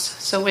knobs.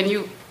 So when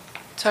you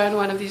turn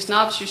one of these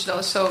knobs, you should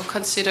also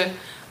consider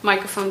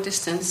microphone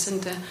distance,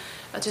 and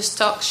I'll just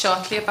talk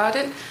shortly about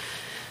it.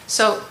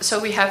 So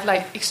we have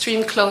like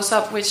extreme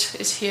close-up, which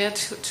is here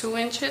 2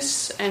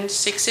 inches, and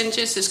 6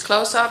 inches is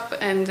close-up,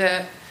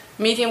 and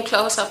medium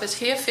close-up is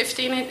here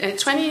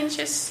 20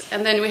 inches,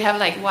 and then we have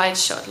like wide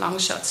shot, long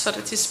shot. So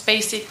that is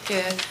basic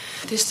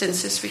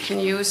distances we can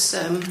use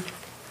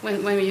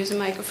when we use a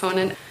microphone.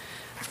 And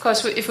of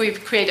course, if we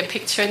create a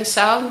picture and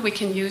sound, we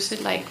can use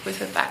it like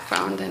with a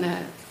background and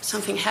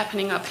something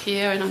happening up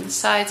here and on the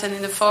sides and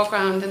in the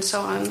foreground and so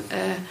on.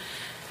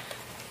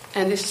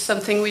 And this is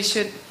something we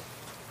should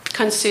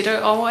consider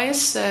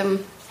always,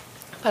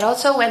 but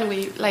also when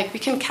we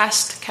can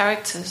cast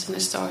characters in a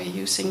story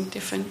using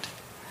different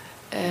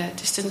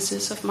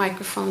distances of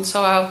microphone.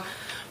 So our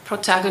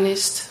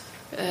protagonist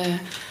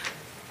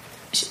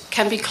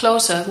can be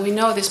closer. We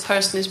know this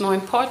person is more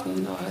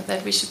important, or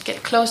that we should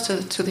get close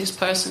to this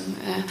person,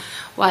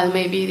 while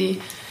maybe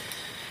the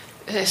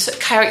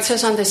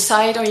characters on the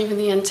side or even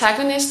the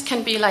antagonist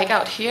can be like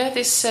out here.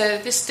 This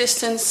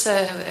distance,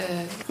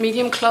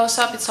 medium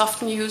close-up, it's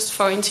often used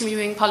for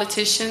interviewing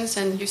politicians,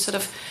 and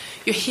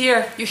you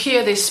hear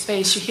this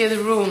space, you hear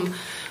the room,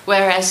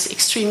 whereas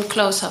extreme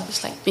close-up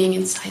is like being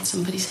inside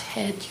somebody's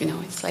head.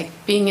 It's like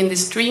being in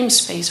this dream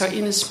space or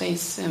inner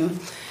space.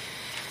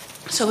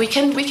 So we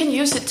can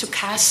use it to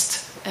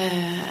cast,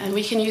 and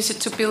we can use it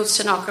to build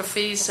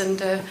scenographies,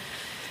 and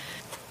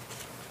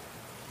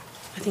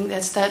I think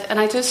that's that. And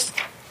I just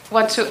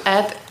want to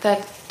add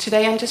that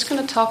today I'm just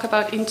going to talk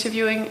about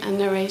interviewing and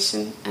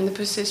narration and the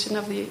position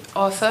of the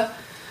author,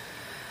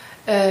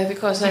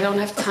 because I don't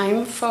have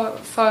time for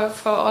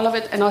all of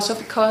it, and also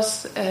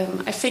because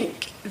I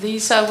think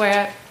these are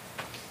where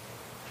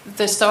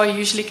the story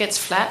usually gets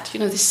flat.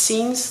 The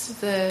scenes,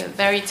 the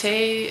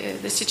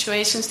verite, the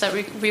situations that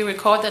we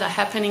record that are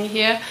happening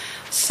here,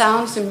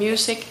 sounds, the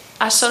music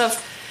are sort of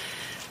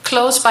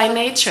close by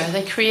nature.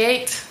 They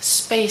create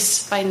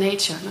space by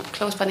nature, not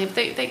close by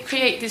nature. They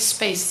create this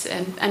space,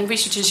 and we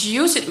should just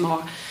use it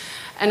more.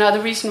 Another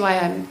reason why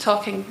I'm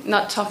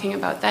not talking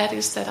about that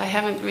is that I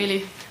haven't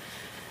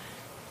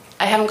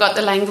got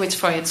the language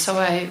for it, so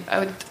I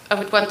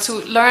would want to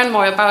learn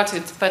more about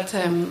it. But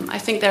I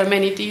think there are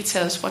many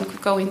details one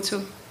could go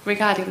into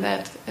regarding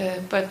that.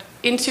 But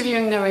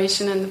interviewing,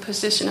 narration, and the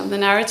position of the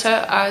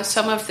narrator are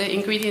some of the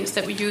ingredients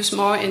that we use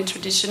more in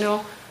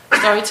traditional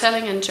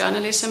storytelling and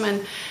journalism,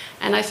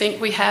 and I think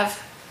we have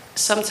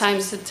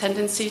sometimes the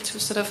tendency to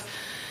sort of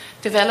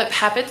develop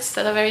habits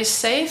that are very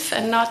safe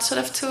and not sort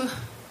of to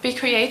be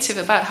creative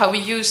about how we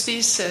use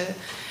these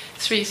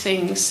three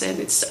things, and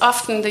it's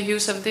often the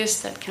use of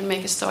this that can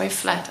make a story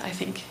flat, I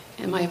think,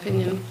 in my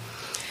opinion.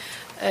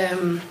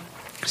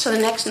 So the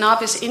next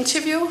knob is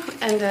interview,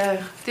 and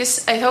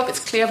this, I hope it's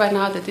clear by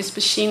now that this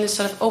machine is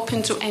sort of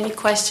open to any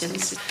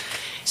questions.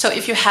 So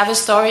if you have a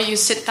story, you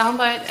sit down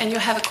by it and you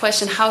have a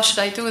question, how should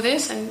I do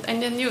this? And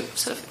then you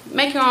sort of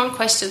make your own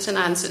questions and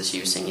answers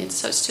using it.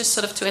 So it's just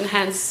sort of to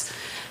enhance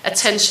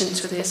attention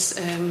to this.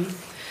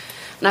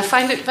 And I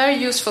find it very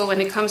useful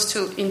when it comes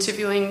to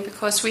interviewing,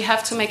 because we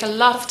have to make a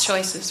lot of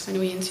choices when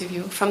we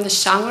interview. From the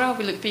genre,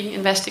 will it be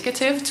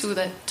investigative, to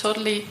the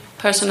totally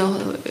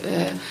personal,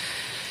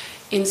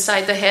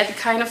 inside the head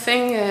kind of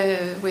thing,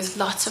 with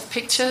lots of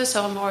pictures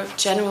or more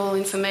general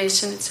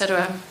information,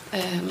 etc.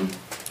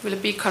 Will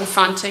it be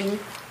confronting,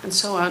 and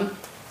so on.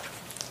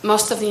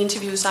 Most of the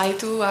interviews I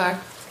do are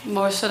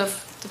more sort of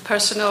the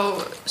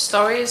personal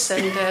stories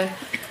and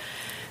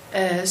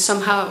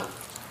somehow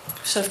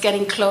sort of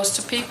getting close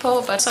to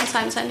people, but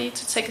sometimes I need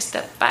to take a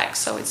step back.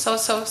 So it's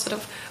also sort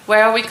of,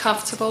 where are we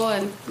comfortable,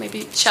 and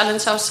maybe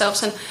challenge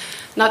ourselves and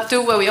not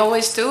do what we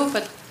always do,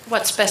 but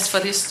what's best for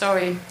this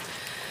story.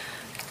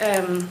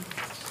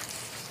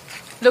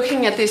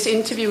 Looking at this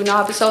interview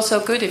knob is also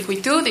good if we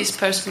do these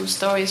personal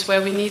stories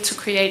where we need to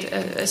create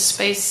a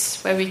space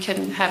where we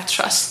can have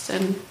trust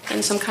and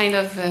some kind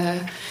of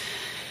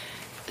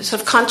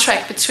sort of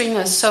contract between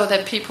us, so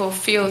that people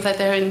feel that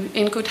they're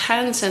in good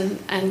hands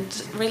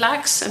and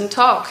relax and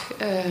talk.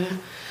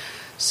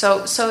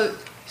 So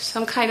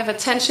some kind of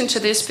attention to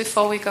this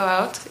before we go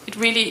out. It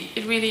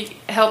really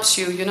helps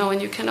you,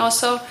 and you can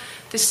also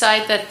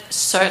decide that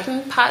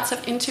certain parts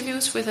of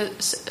interviews with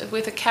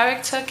a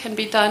character can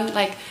be done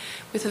like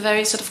with a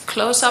very sort of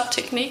close-up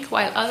technique,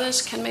 while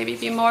others can maybe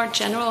be more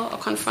general or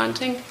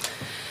confronting,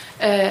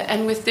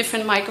 and with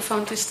different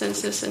microphone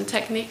distances and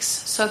techniques,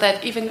 so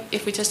that even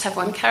if we just have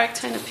one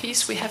character in a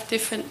piece, we have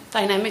different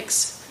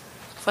dynamics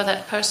for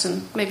that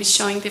person, maybe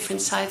showing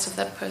different sides of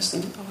that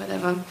person or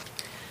whatever.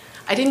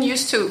 I didn't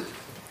used to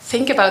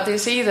think about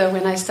this either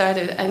when I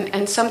started,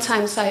 and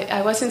sometimes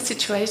I was in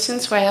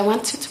situations where I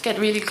wanted to get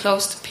really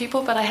close to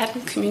people, but I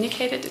hadn't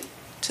communicated it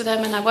to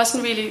them, and I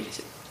wasn't really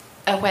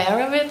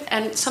aware of it,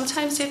 and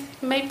sometimes it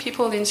made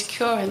people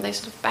insecure and they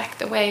sort of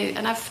backed away.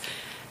 And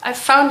I've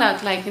found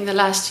out, like in the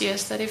last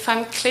years, that if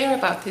I'm clear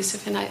about this,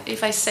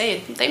 if I say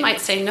it, they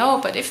might say no,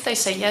 but if they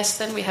say yes,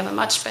 then we have a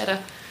much better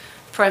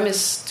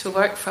premise to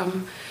work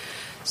from.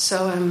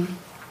 So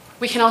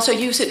we can also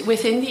use it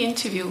within the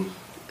interview,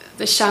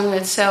 the genre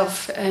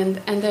itself. And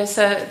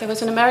there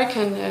was an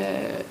American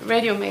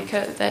radio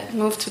maker that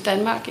moved to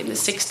Denmark in the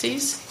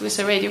 60s. He was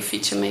a radio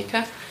feature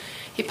maker.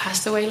 He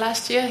passed away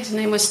last year. His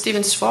name was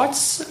Steven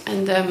Schwartz,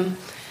 and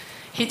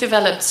he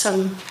developed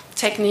some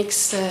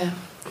techniques,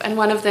 and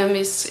one of them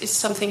is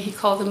something he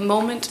called the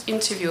moment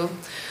interview.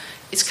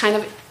 It's kind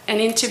of an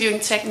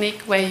interviewing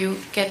technique where you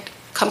get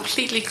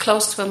completely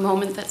close to a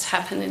moment that's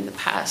happened in the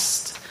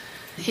past.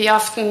 He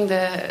often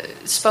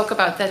spoke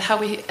about that, how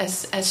we,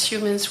 as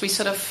humans, we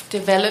sort of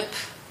develop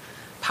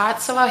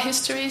parts of our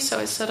history, so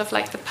it's sort of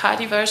like the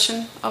party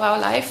version of our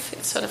life.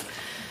 It's sort of,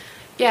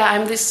 yeah,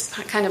 I'm this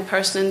kind of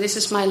person and this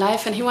is my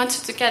life. And he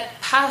wanted to get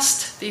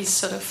past these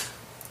sort of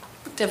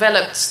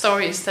developed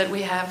stories that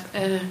we have.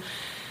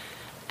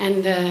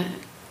 And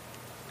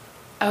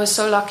I was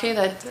so lucky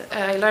that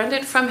I learned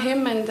it from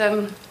him.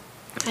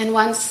 And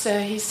once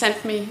he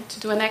sent me to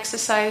do an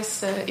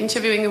exercise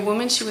interviewing a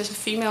woman. She was a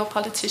female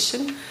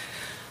politician.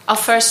 Our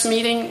first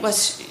meeting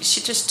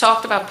she just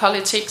talked about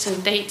politics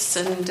and dates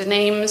and the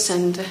names,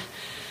 and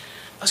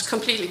I was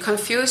completely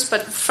confused.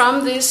 But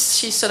from this,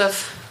 she sort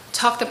of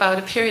talked about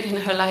a period in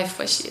her life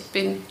where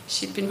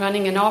she'd been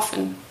running an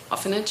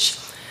orphanage,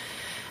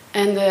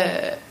 and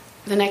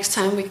the next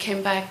time we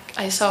came back,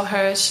 I saw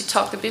her. She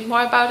talked a bit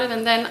more about it,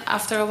 and then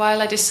after a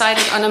while, I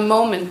decided on a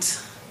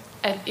moment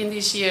in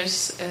these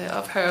years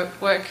of her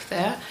work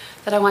there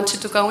that I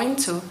wanted to go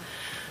into.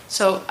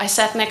 So I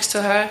sat next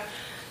to her,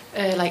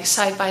 like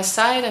side by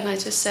side, and I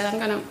just said, I'm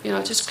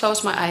gonna, just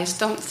close my eyes.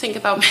 Don't think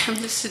about me. I'm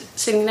just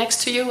sitting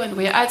next to you, and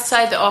we're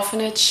outside the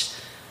orphanage.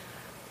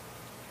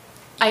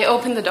 I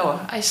open the door.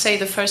 I say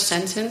the first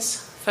sentence,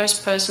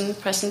 first person,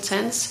 present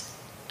tense,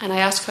 and I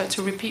ask her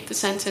to repeat the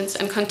sentence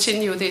and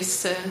continue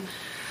this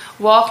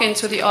walk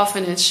into the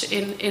orphanage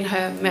in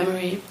her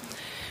memory.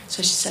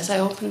 So she says, I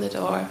open the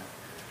door,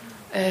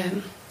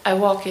 I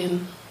walk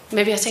in,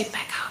 maybe I say,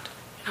 back out,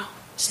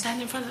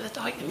 stand in front of the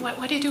door.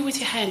 What do you do with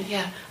your hand?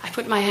 Yeah, I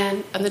put my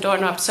hand on the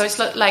doorknob. So it's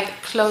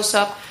like close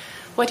up.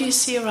 What do you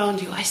see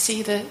around you? I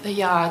see the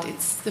yard.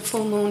 It's the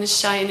full moon is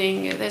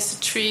shining. There's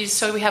the trees.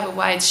 So we have a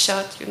wide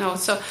shot,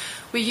 So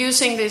we're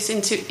using this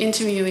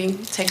interviewing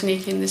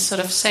technique in this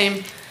sort of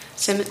same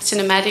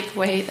cinematic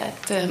way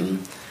that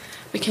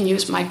we can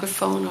use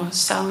microphone or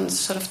sounds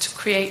sort of to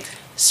create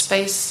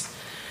space.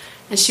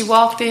 And she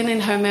walked in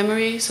her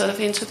memory, sort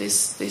of into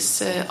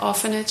this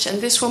orphanage.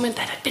 And this woman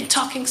that had been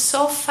talking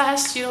so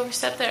fast, we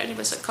sat there, and it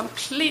was a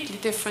completely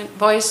different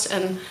voice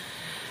and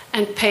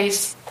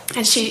pace.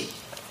 And she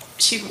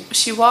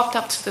walked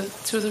up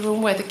to the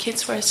room where the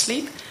kids were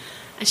asleep,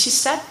 And she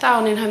sat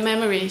down in her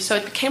memory, so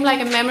it became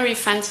like a memory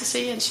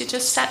fantasy, and she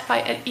just sat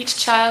by each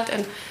child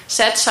and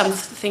said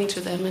something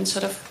to them and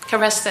sort of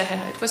caressed their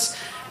hair. It was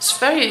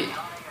very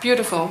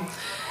beautiful.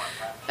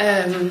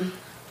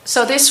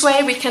 So this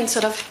way we can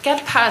sort of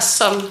get past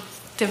some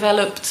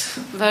developed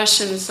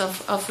versions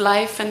of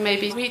life and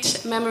maybe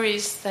reach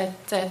memories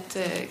that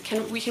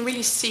we can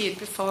really see it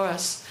before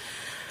us.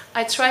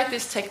 I tried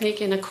this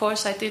technique in a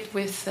course I did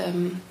with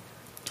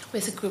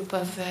a group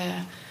of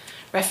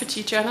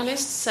refugee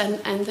journalists,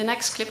 and the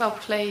next clip I'll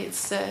play,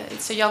 it's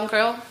a young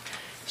girl.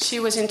 She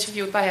was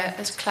interviewed by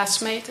a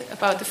classmate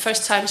about the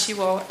first time she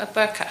wore a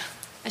burqa.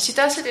 And she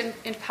does it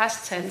in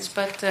past tense,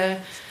 but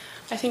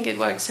I think it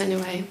works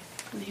anyway.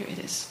 And here it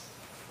is.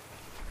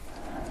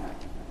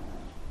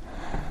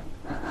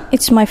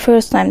 It's my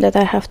first time that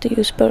I have to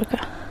use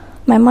burqa.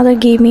 My mother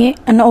gave me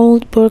an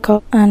old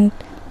burqa and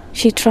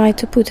she tried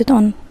to put it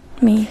on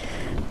me.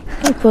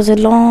 It was a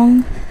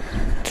long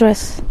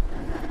dress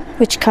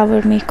which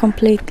covered me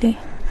completely.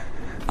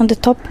 On the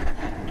top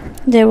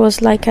there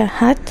was like a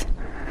hat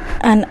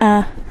and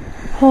a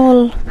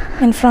hole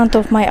in front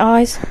of my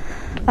eyes,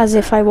 as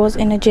if I was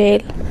in a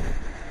jail.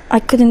 I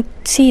couldn't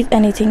see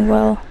anything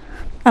well,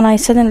 and I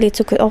suddenly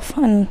took it off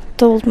and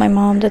told my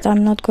mom that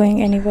I'm not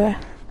going anywhere.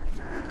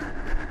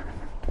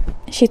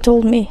 She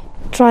told me,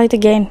 try it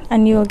again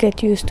and you'll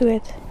get used to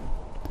it.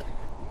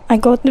 I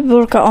got the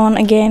burqa on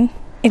again.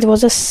 It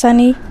was a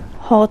sunny,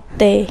 hot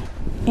day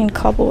in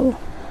Kabul.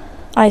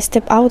 I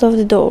stepped out of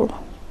the door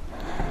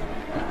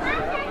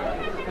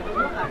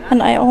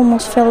and I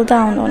almost fell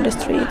down on the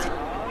street.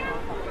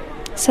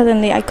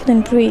 Suddenly I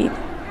couldn't breathe.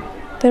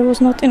 There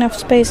was not enough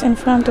space in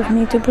front of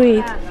me to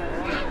breathe.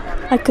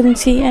 I couldn't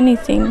see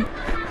anything.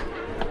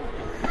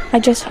 I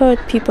just heard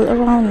people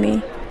around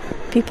me.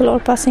 People are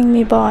passing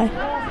me by.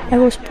 I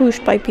was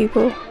pushed by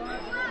people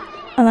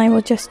and I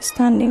was just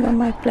standing on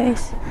my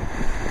place.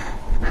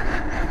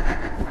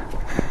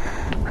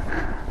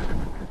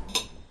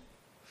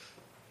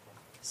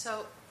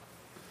 So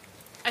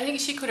I think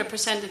she could have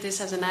presented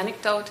this as an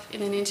anecdote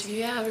in an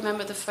interview. Yeah, I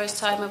remember the first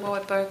time I wore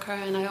a burqa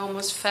and I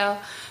almost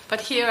fell. But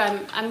here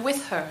I'm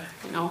with her,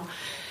 you know.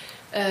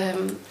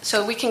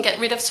 So we can get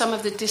rid of some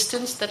of the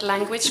distance that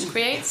language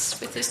creates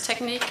with this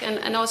technique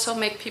and also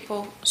make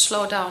people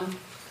slow down.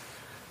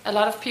 A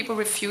lot of people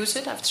refuse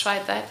it. I've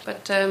tried that,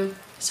 but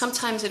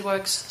sometimes it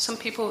works. Some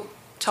people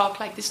talk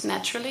like this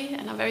naturally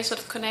and are very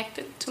sort of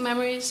connected to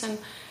memories, and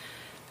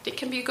it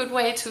can be a good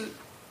way to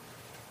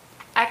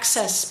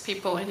access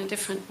people in a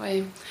different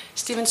way.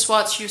 Stephen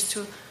Schwartz used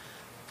to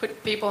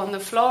put people on the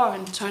floor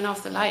and turn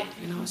off the light,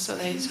 you know, so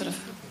they sort of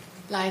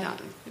lie down.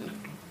 You know.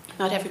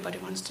 Not everybody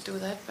wants to do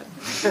that, but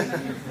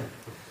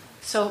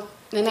so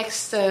the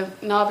next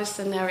knob is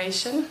the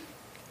narration.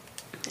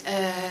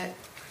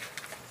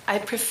 I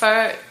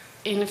prefer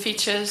in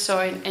features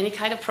or in any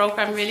kind of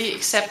program really,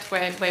 except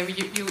where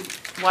you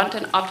want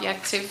an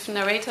objective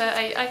narrator.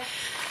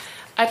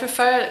 I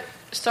prefer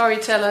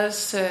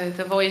storytellers,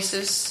 the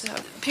voices,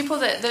 people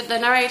that the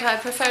narrator. I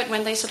prefer it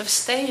when they sort of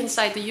stay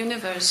inside the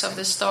universe of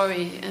the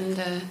story, and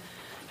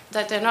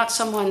that they're not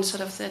someone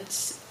sort of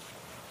that's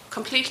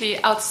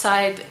completely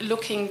outside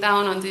looking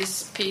down on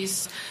this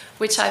piece,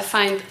 which I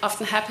find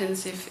often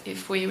happens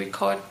if we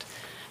record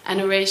a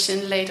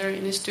narration later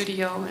in a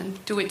studio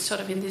and do it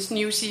sort of in this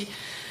newsy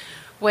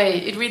way.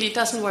 It really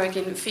doesn't work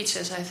in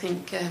features, I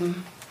think.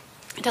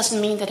 It doesn't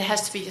mean that it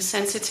has to be a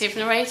sensitive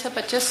narrator,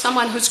 but just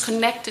someone who's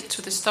connected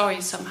to the story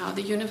somehow,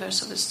 the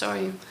universe of the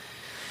story.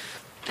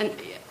 And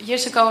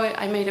years ago,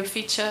 I made a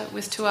feature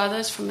with two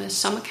others from a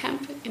summer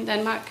camp in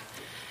Denmark.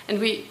 And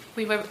we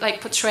were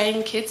like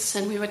portraying kids,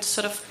 and we were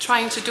sort of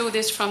trying to do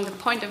this from the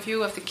point of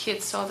view of the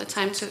kids all the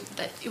time.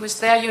 That it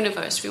was their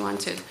universe we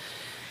wanted.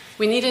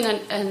 We needed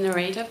a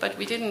narrator, but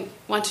we didn't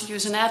want to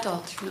use an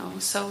adult, you know.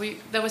 So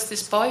there was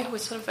this boy who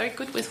was sort of very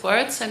good with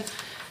words, and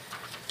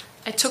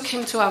I took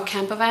him to our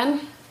camper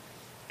van.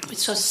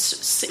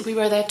 We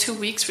were there 2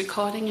 weeks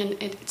recording,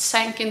 and it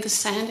sank in the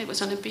sand. It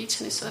was on a beach,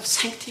 and it sort of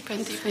sank deeper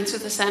and deeper into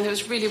the sand. It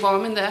was really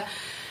warm in there.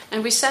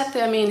 And we sat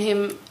there, me and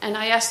him, and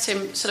I asked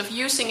him, sort of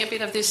using a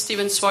bit of this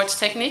Stephen Schwartz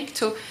technique,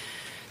 to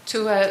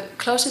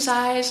close his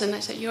eyes, and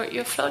I said,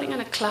 "You're floating on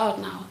a cloud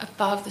now,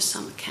 above the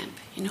summer camp.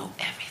 You know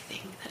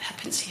everything that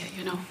happens here.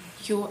 You know,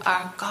 you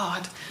are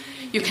God.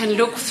 You can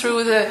look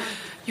through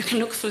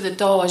the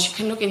doors. You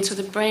can look into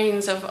the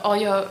brains of all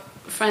your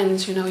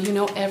friends. You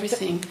know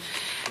everything."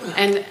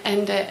 And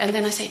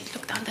then I say,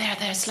 "Look down there.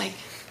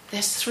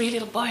 There's 3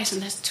 little boys,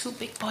 and there's 2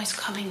 big boys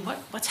coming.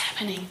 What's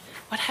happening?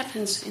 What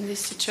happens in this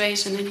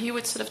situation?" And he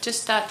would sort of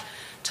just start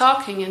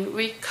talking, and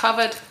we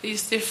covered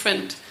these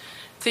different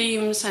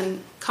themes and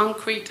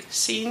concrete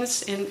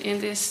scenes in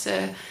this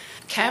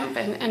camp,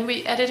 and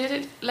we edited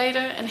it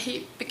later, and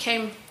he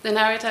became the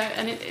narrator,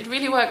 and it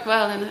really worked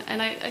well.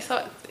 And I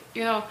thought,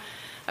 you know,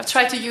 I've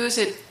tried to use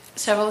it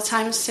several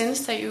times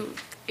since, that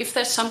if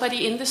there's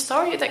somebody in the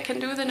story that can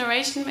do the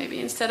narration, maybe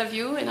instead of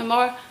you, in a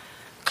more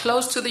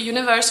close to the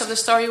universe of the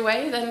story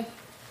way, then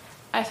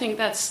I think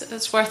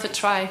that's worth a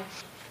try.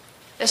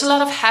 there's a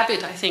lot of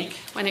habit, I think,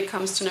 when it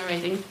comes to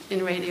narrating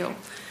in radio.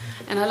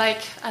 And I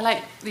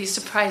like these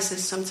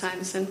surprises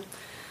sometimes. And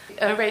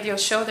a radio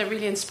show that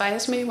really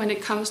inspires me when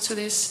it comes to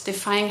this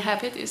defying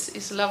habit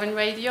is Love and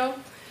Radio,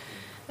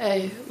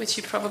 which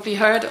you probably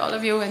heard, all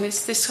of you. And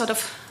it's this sort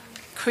of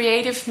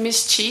creative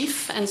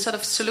mischief and sort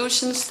of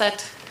solutions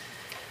that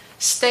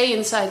stay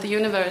inside the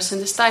universe. And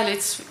the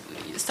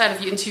style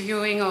of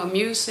interviewing or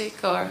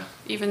music or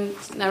even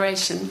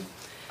narration.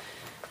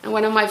 And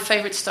one of my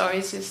favorite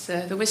stories is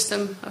The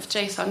Wisdom of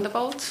J.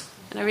 Thunderbolt.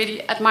 And I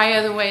really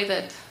admire the way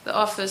that the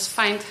authors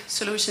find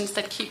solutions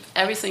that keep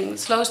everything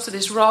close to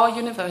this raw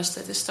universe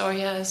that the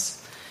story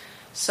has.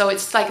 So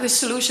it's like the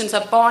solutions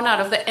are born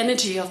out of the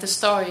energy of the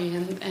story.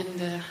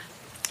 And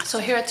so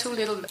here are two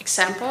little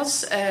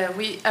examples.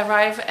 We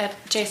arrive at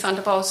J.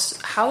 Thunderbolt's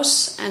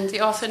house, and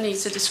the author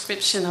needs a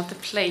description of the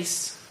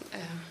place.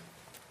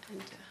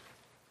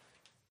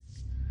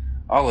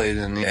 I laid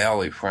in the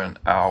alley for an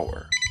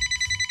hour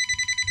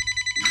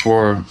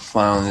before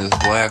finally this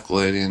black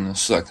lady in the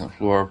second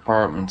floor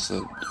apartment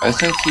said, I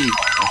think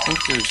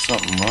there's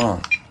something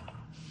wrong.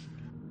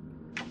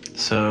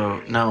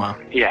 So, Noah.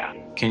 Yeah.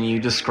 Can you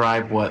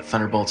describe what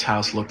Thunderbolt's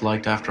house looked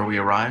like after we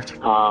arrived?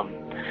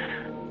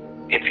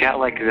 It's got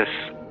like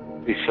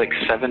these like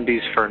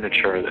 70s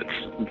furniture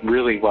that's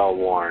really well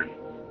worn.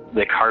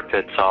 The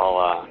carpet's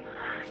all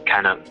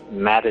kind of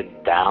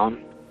matted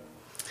down.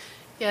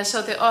 Yeah,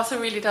 so the author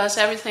really does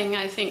everything,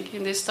 I think,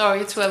 in this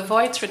story to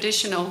avoid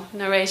traditional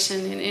narration.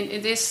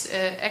 In this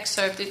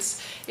excerpt,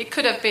 it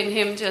could have been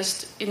him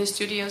just in the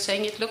studio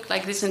saying it looked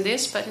like this and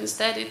this, but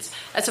instead it's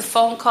as a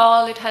phone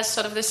call. It has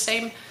sort of the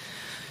same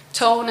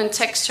tone and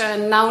texture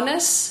and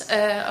nowness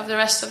of the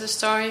rest of the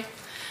story.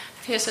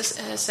 Here's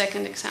a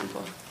second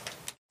example.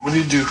 What do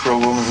you do for a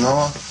woman,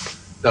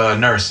 Noah?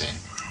 Nursing.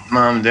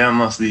 Mom and Dad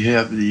must be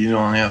happy that you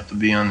don't have to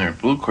be on their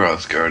Blue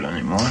Cross card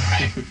anymore.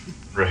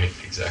 Right,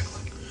 exactly.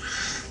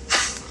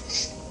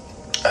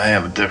 I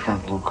have a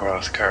different Blue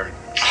Cross card.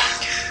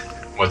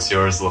 What's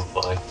yours look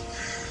like?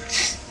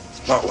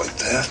 It's not like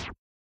that.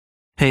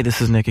 Hey, this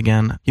is Nick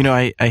again. You know,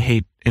 I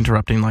hate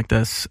interrupting like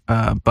this,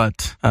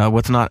 but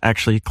what's not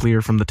actually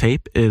clear from the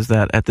tape is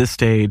that at this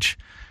stage,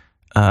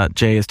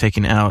 Jay is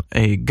taking out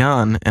a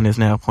gun and is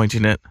now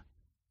pointing it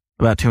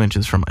about 2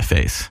 inches from my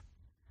face.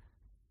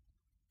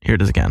 Here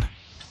it is again.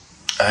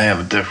 I have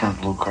a different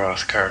Blue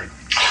Cross card.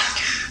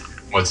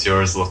 What's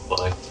yours look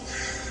like?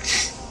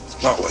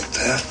 It's not like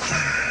that.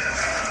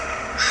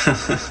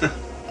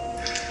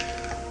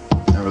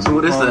 So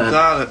what is that?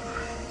 Got it.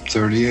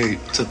 38.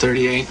 It's a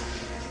 38?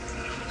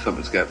 Except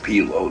it's got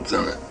P loads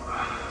in it.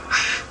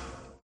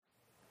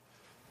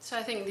 So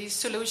I think these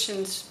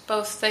solutions,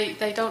 both,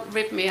 they don't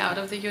rip me out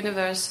of the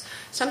universe.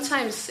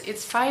 Sometimes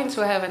it's fine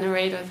to have a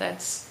narrator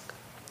that's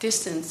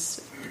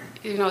distance,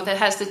 that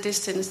has the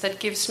distance, that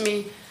gives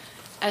me,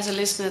 as a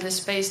listener, the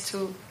space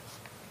to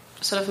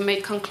sort of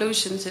make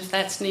conclusions if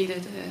that's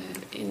needed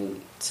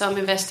in some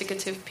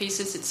investigative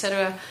pieces,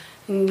 etc.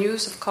 In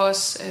news, of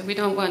course, we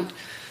don't want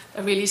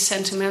a really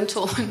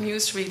sentimental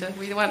news reader.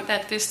 We want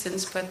that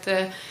distance, but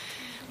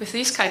with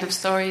these kind of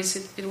stories,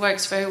 it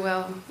works very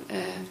well.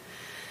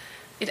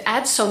 It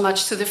adds so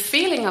much to the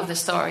feeling of the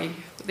story,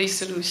 these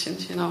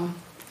solutions,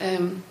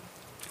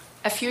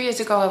 A few years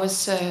ago,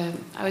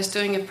 I was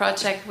doing a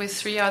project with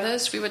 3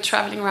 others. We were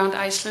traveling around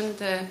Iceland,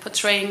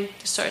 portraying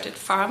deserted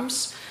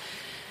farms.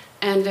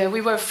 And we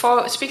were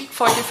speaking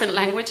 4 different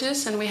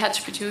languages, and we had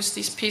to produce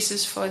these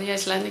pieces for the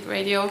Icelandic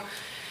radio.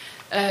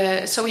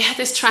 So we had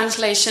this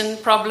translation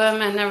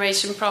problem and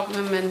narration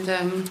problem,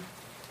 and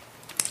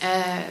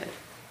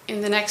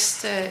in the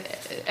next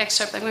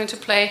excerpt I'm going to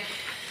play,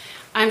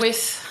 I'm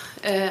with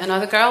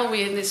another girl.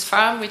 We're in this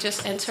farm. We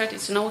just entered.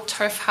 It's an old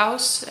turf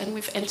house, and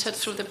we've entered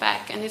through the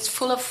back, and it's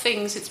full of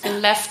things. It's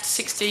been left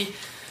 50,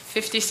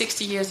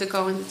 60 years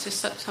ago, and it's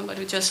just somebody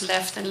who just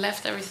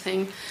left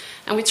everything.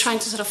 And we're trying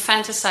to sort of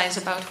fantasize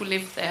about who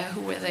lived there,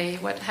 who were they,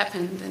 what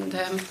happened,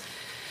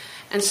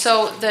 and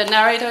so the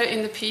narrator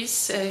in the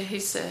piece,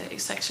 he's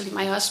actually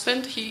my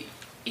husband.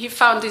 He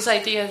found this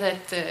idea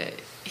that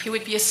he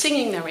would be a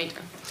singing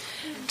narrator,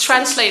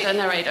 translator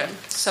narrator.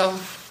 So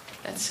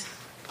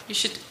you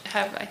should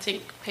have, I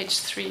think, page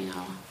 3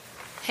 now.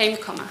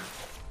 Heimkomma.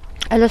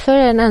 Eller så är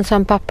det en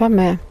ensam pappa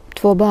med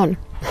 2 barn.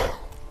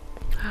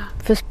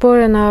 För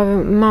spåren av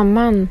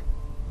mamman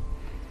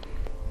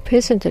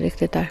finns inte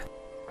riktigt där.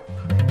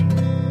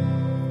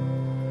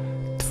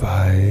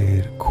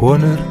 Tvær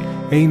konur,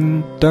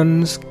 en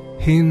dansk,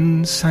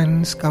 hin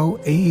svensk og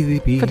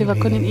evig. For det var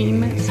kun en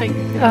enmandsseng.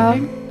 Ja,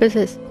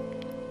 precis.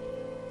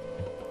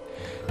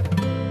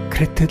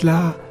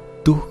 Krettela,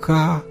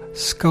 dukka,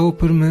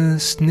 skápur med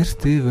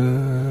snirtivø.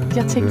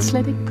 Jeg tænkte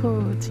slet ikke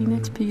på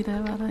teenagepige,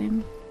 der var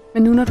derinde.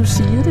 Men nu når du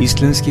siger det.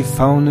 Islandski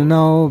faunen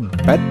og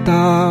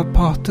bedda,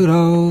 potter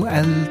og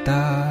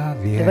elda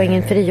Det var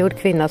ingen frigjord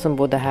kvinna som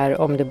bodde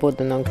här om det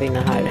bodde någon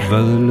kvinna här.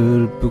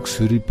 Vadler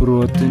bukser i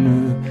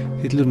bråtene,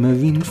 hitler med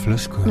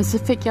vinflasker. Men så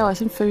fik jeg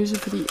også en følelse,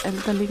 fordi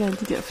der ligger alle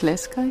de der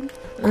flasker, ikke?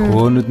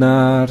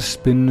 Konurnar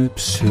spinn upp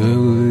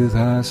sögu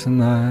það sem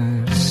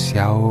þær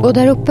sjá. Och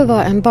där uppe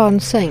var en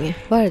barnsäng,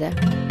 var det det?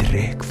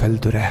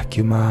 Drekfældur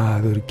ekki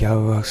maður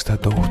gjafvaksta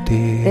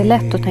dóttir. Det är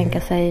lätt att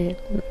tänka sig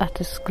att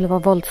det skulle vara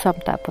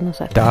våldsamt där på något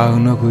sätt.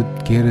 Dagnokkuð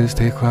gerist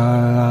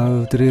eitthvað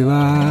aldrei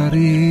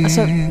varir. Og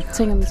så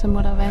tænker man, så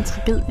må der være en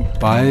tragedie.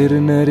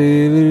 Bærin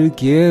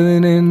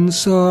yfirgefin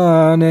eins og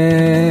hann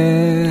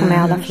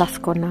Med alla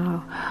flaskorna.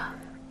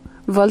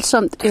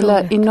 Voldsomt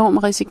eller enorm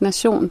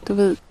resignation, du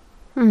ved.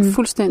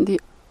 Fuldstændig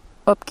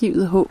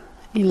opgivet håb.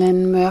 En eller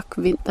anden mørk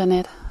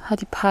vinternat har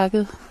de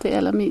pakket det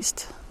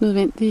allermest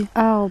nødvendige.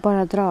 Og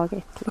bare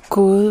dragit. Og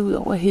gået ud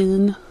over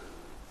hedene.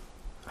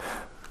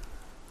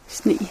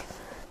 Sne.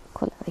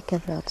 Kolla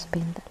vilken röd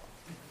spindel.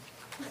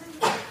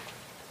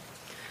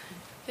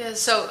 Yeah,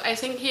 so I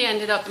think he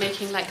ended up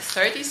making like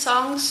 30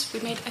 songs.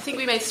 I think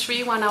we made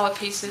 3 one-hour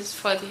pieces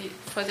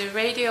for the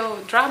radio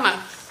drama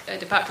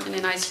department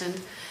in Iceland.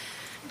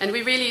 And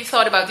we really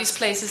thought about these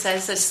places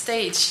as a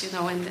stage, you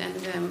know, and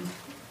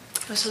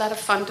it was a lot of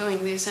fun doing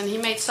this. And he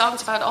made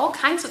songs about all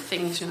kinds of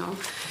things, you know.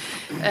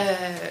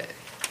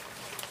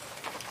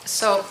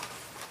 So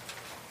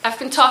I've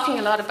been talking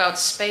a lot about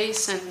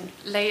space and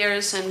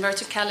layers and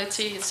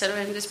verticality,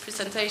 etc. in this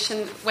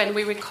presentation when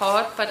we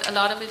record, but a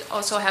lot of it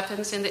also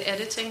happens in the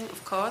editing,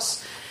 of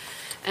course.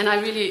 And I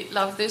really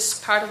love this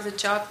part of the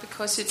job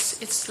because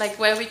it's like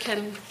where we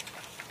can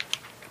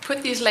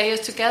put these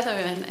layers together,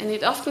 and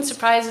it often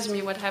surprises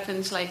me what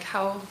happens, like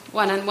how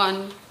 1 and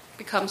 1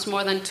 becomes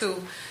more than 2.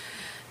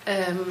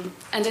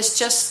 And there's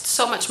just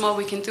so much more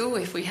we can do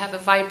if we have a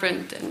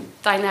vibrant and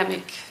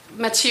dynamic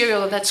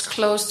material that's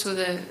close to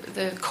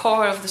the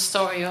core of the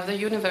story, or the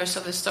universe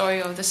of the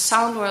story, or the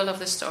sound world of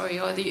the story,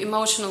 or the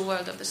emotional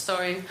world of the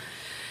story.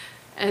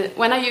 And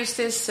when I use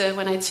this,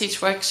 when I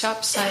teach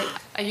workshops,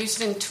 I use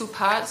it in 2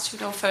 parts, you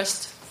know,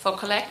 first for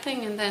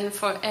collecting and then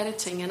for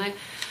editing. And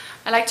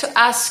I like to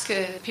ask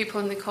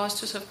people in the course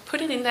to sort of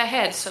put it in their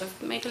head, sort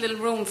of make a little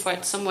room for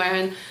it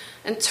somewhere,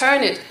 and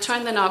turn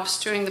the knobs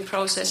during the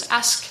process.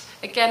 Ask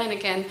again and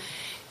again,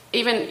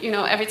 even, you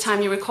know, every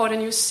time you record a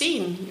new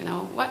scene, you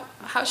know,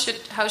 how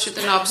should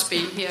the knobs be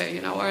here,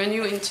 you know, or a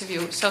new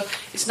interview. So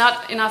it's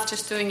not enough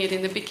just doing it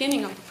in the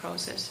beginning of the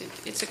process.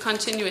 It's a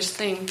continuous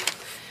thing.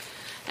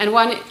 And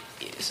one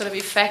sort of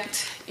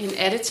effect in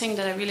editing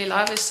that I really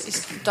love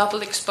is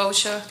double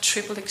exposure,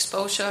 triple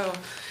exposure, or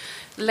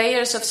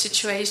layers of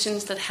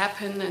situations that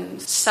happen,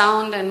 and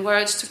sound and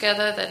words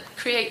together that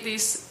create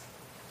these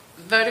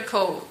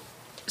vertical,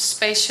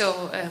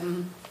 spatial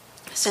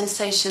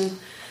sensation,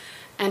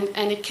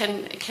 and it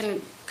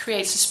can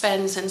create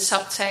suspense and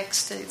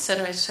subtext,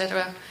 etc.,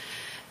 etc.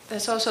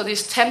 There's also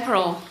this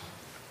temporal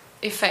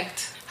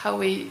effect, how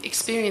we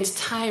experience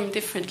time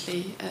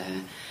differently.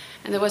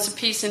 And there was a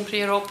piece in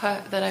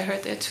Pre-Europa that I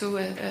heard there too,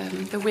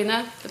 the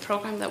winner, the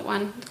program that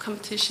won the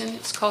competition.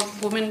 It's called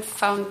Woman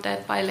Found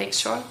Dead by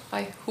Lakeshore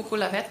by Hugo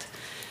Lavette.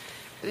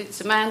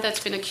 It's a man that's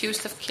been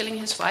accused of killing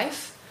his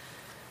wife.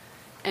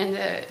 And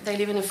they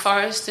live in a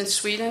forest in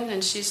Sweden,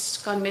 and she's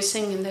gone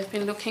missing, and they've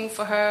been looking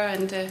for her.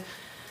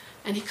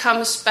 And he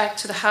comes back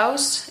to the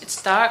house.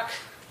 It's dark.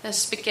 There's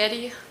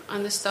spaghetti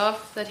on the stove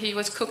that he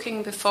was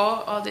cooking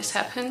before all this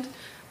happened.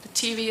 The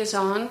TV is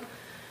on.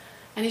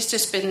 And he's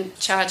just been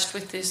charged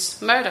with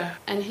this murder.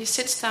 And he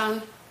sits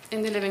down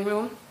in the living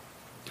room,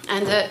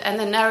 and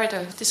the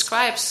narrator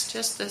describes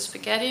just the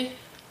spaghetti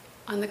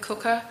on the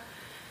cooker,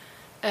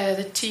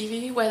 the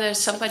TV where there's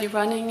somebody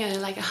running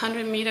like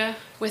 100 meter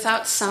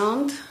without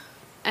sound,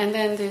 and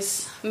then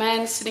this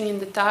man sitting in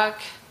the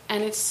dark,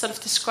 and it's sort of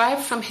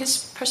described from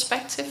his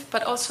perspective,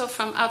 but also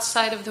from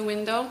outside of the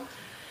window.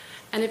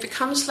 And it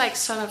becomes like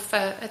sort of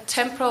a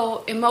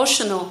temporal,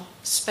 emotional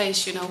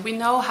space, you know. We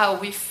know how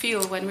we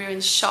feel when we're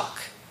in shock.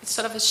 It's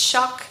sort of a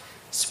shock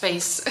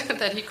space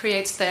that he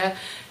creates there.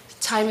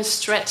 Time is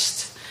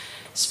stretched.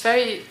 It's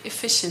very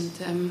efficient.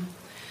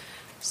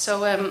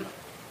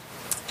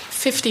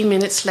 15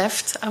 minutes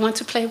left. I want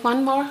to play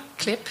one more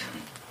clip.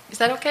 Is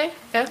that okay?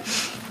 Yeah?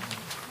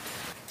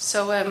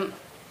 So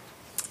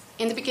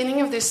in the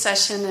beginning of this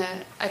session,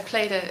 I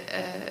played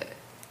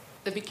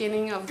the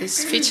beginning of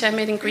this feature I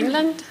made in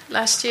Greenland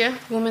last year,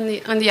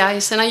 Woman on the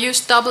Ice. And I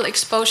used double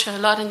exposure a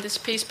lot in this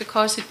piece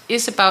because it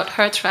is about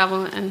her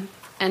travel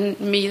and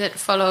me that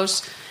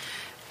follows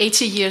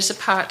 80 years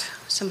apart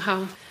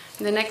somehow.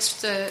 In the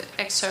next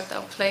excerpt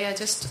I'll play, I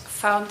just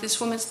found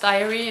this woman's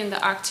diary in the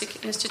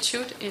Arctic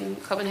Institute in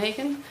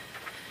Copenhagen.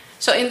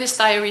 So in this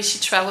diary she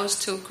travels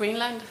to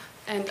Greenland,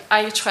 and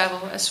I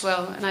travel as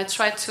well. And I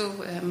try to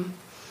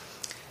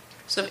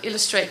sort of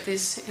illustrate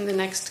this in the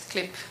next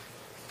clip.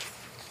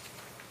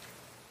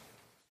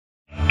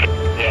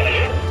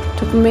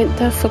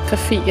 Dokumenter,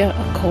 fotografier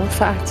og kort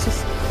fra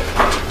Arktis.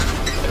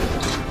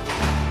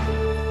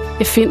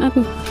 Jeg finder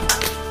den.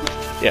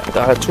 Ja,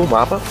 der er 2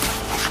 mapper.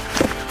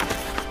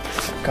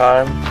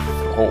 Karen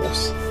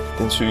Ros,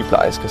 den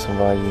sygeplejerske, som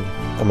var i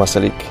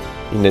Ammassalik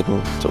i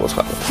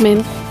 1932.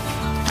 Men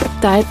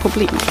der er et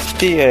problem.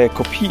 Det er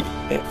kopi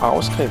af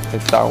afskrift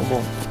af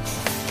dagbogen.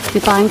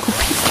 Det er bare en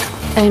kopi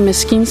af en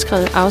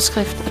maskinskrevet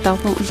afskrift af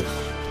dagbogen.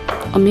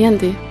 Og mere end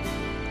det.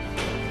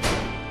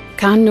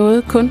 Karen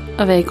nåede kun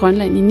at være i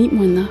Grønland i 9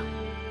 måneder.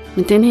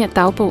 Men denne her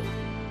dagbog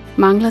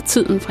mangler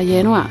tiden fra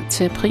januar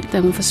til april, da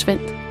hun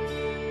forsvandt.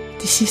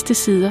 De sidste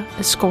sider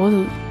er skåret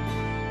ud.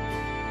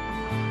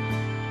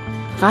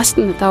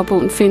 Resten af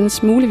dagbogen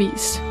findes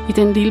muligvis i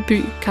den lille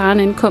by, Karen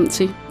ankom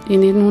til i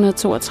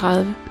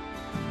 1932.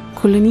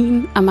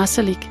 Kolonien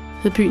Ammassalik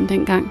hed byen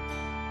dengang.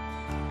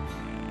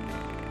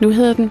 Nu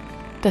hedder den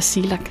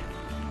Tasiilaq.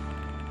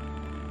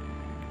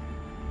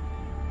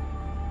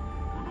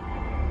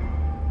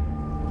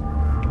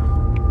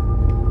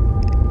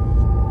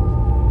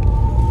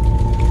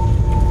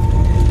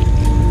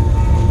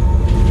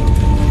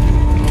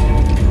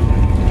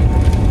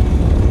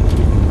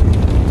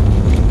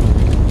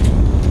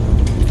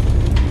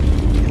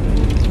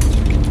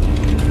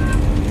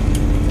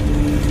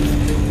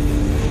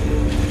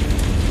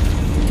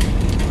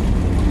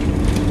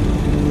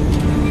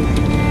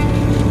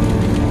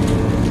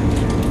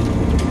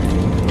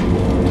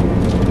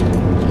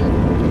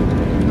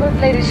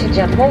 Ladies and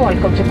gentlemen,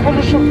 welcome to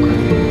Kulusuk.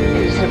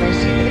 It is a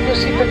receiving the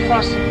seatbelt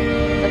fastened.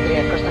 The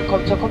breakers that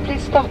come to a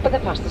complete stop and the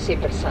fasten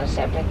seatbelt signs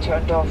have been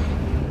turned off.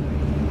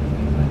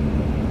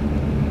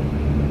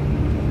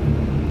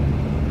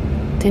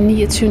 Den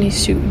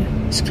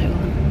 29.7. skriver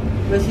han.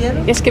 Hvad siger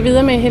du? Jeg skal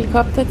videre med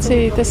helikopter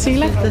til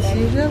Tasiilaq.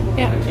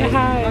 Ja, jeg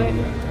har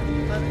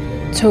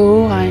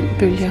tågeregn,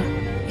 bølger.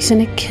 I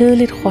sådan et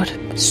kedeligt, råt,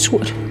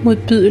 surt,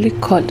 modbydeligt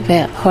koldt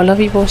vejr holder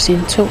vi vores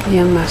indtog i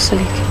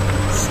Ammassalik.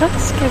 Så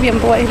skal vi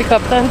ombord i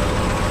helikopteren.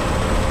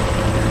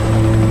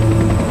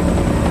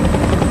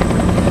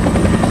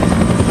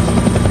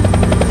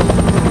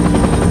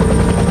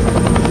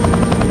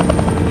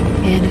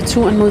 Ja,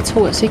 naturen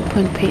modtog os ikke på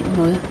en pæn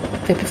måde,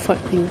 hvad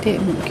befolkningen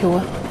derimod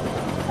gjorde.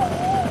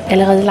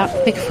 Allerede langt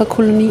væk fra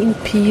kolonien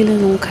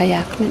pilede nogle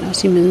kajakmænd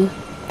os i møde.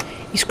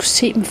 Vi skulle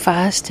se dem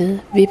fare afsted,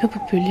 vippe på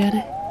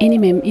bølgerne, ind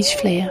imellem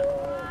isflager.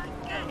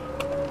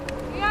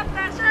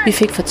 Vi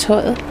fik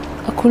fortøjet,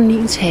 og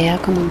koloniens herre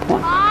kom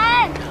ombord.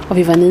 Og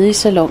vi var nede i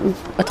salonen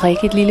og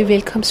drikke et lille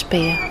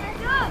velkomstbæger.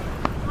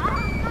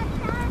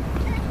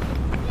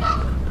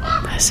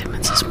 Det er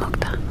simpelthen så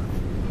smukt der.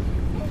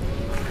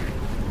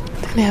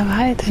 Den her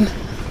vej, den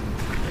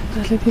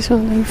er lidt ligesom,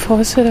 den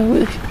fortsætter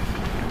ud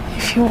i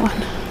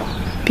fjorden.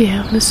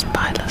 Bjergene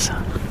spejler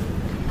sig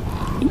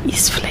i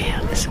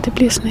isflagerne, så det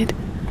bliver sådan et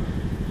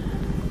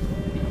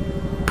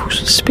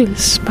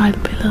puslespils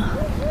spejlbillede.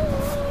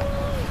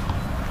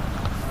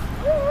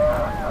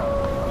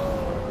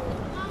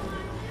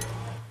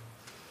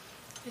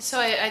 So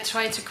I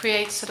try to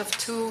create sort of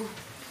two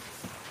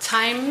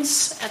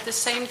times at the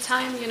same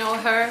time, you know,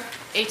 her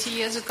 80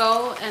 years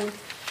ago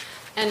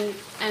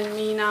and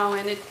me now,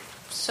 and it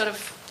sort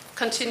of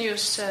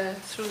continues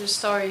through the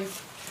story.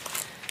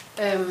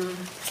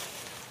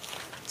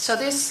 So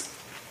this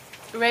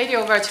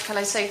radio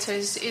vertikalisator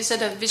is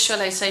a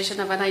visualization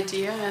of an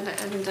idea,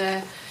 and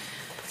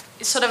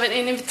it's sort of an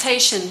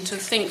invitation to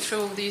think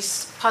through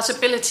these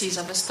possibilities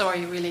of a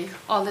story really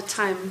all the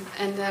time.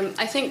 And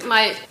I think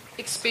my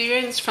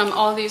experience from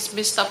all these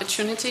missed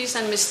opportunities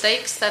and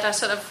mistakes that are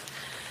sort of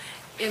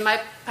in my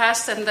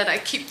past and that I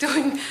keep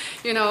doing,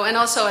 you know, and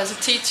also as a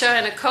teacher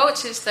and a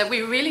coach, is that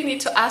we really need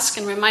to ask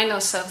and remind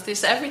ourselves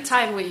this every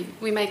time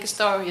we make a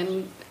story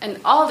and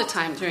all the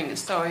time during a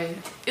story.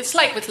 It's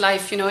like with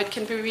life, you know, it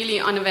can be really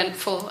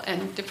uneventful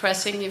and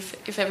depressing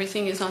if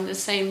everything is on the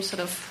same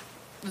sort of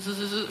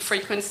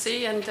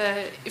frequency, and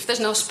if there's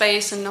no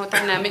space and no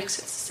dynamics,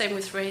 it's the same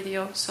with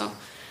radio. So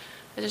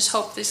I just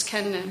hope this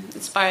can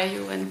inspire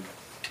you and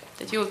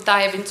that you'll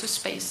dive into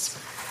space.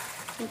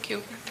 Thank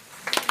you.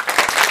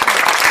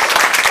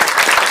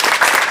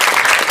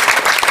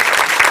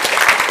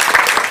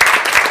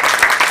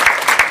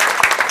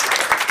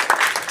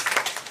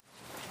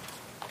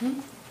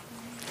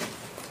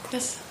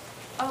 Yes.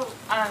 Oh,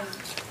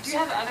 do you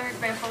have other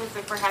examples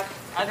of perhaps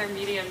other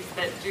mediums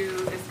that do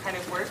this kind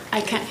of work?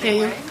 I can't hear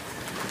you.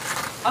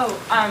 Oh,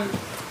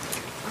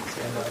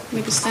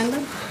 maybe stand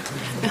up.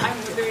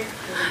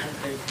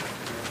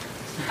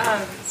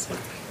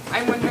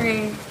 I'm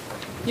wondering,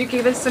 you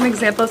gave us some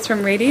examples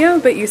from radio,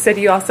 but you said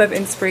you also have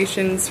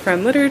inspirations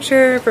from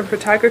literature, from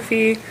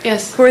photography.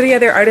 Yes. Who are the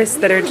other artists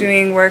that are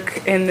doing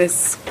work in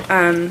this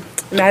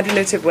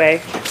imaginative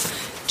way?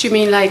 Do you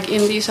mean like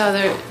in these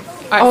other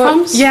art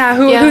forms? Yeah,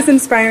 who's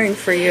inspiring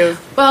for you?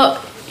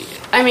 Well,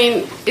 I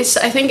mean,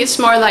 I think it's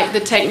more like the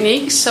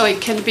techniques, so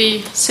it can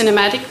be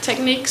cinematic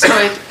techniques, so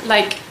it,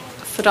 like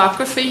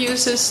photography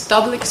uses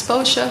double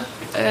exposure.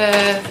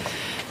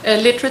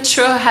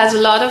 Literature has a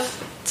lot of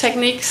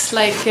techniques,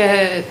 like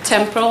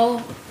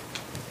temporal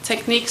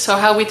techniques, or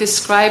how we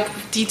describe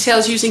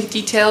details, using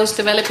details,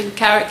 developing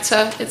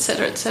character,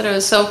 etc.,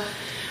 etc. So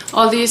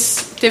all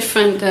these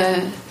different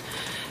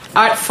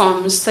art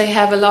forms, they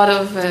have a lot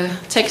of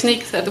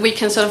technique that we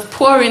can sort of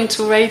pour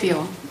into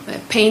radio,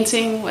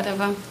 painting,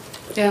 whatever.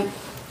 Yeah.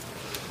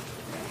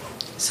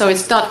 So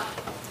it's not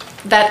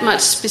that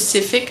much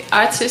specific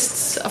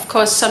artists. Of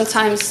course,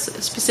 sometimes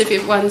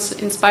specific ones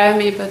inspire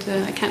me, but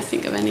I can't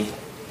think of any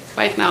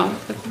right now.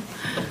 But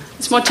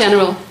it's more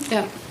general,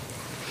 yeah.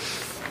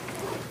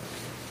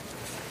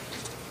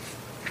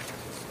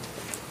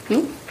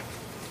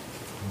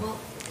 Well,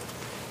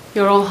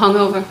 you're all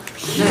hungover.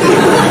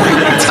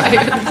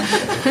 Tired.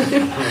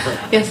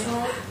 Yes.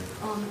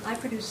 Well, I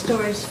produce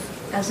stories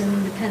as an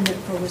independent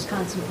for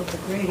Wisconsin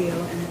Public Radio,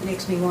 and it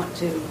makes me want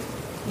to,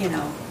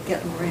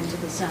 get more into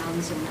the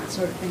sounds and that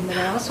sort of thing. But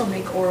I also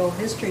make oral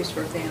histories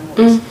for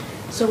families.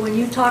 So when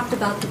you talked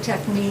about the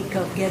technique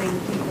of getting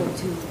people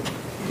to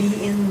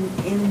be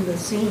in the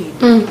scene,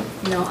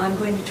 I'm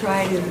going to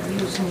try to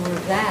use more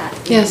of that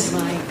in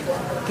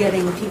my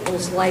getting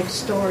people's life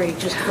story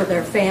just for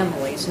their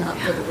families, not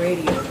for the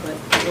radio, but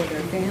for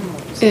their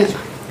families. Yeah.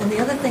 And the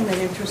other thing that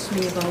interests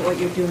me about what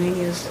you're doing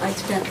is I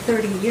spent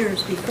 30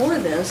 years before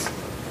this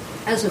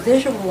as a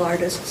visual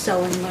artist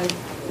selling my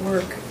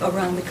work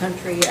around the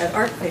country at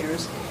art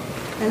fairs.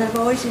 And I've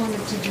always wanted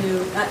to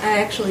do, I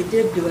actually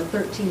did do a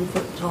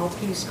 13-foot tall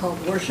piece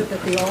called Worship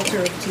at the Altar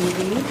of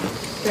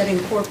TV that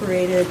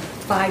incorporated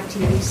 5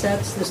 TV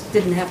sets. This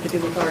didn't have to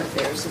do with art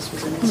fairs. This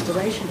was an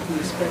installation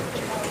piece. But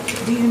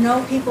do you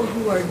know people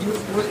who are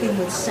working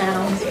with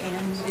sound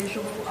and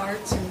visual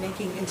arts and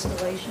making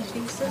installation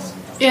pieces?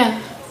 Yeah.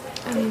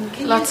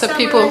 Lots of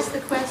people.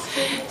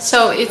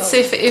 So it's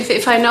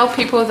if I know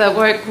people that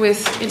work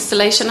with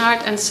installation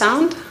art and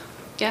sound,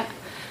 yeah.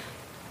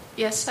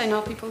 Yes, I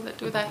know people that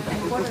do that.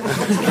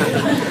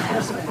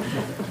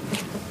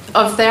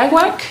 Of their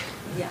work?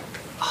 Yeah.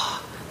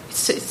 Oh,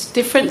 it's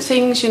different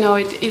things,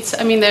 It's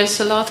I mean, there's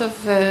a lot of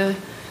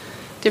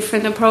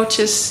different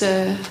approaches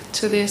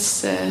to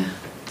this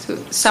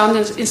to sound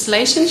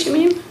installations. You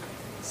mean?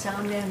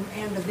 Sound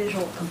and the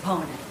visual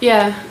component.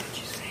 Yeah.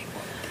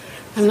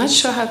 I'm not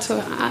sure how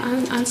to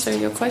answer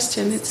your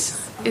question. It's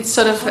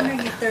sort of. I'm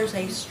wondering if there's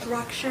a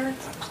structure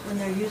when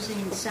they're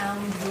using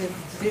sound with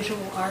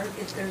visual art.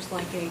 If there's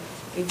like a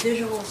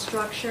visual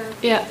structure,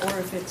 or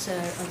if it's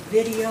a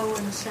video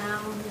and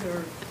sound,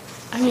 or.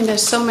 I mean,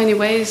 there's so many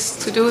ways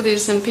to do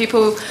this, and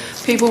people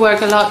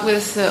work a lot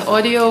with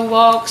audio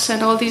walks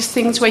and all these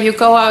things where you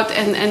go out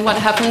and what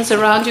happens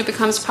around you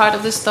becomes part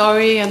of the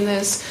story, and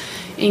there's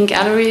in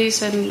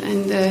galleries and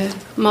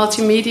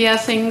multimedia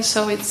things.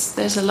 So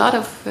there's a lot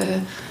of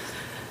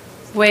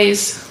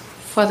ways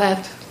for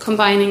that,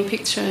 combining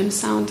picture and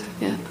sound.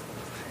 Yeah.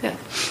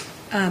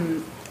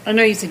 I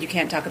know you said you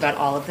can't talk about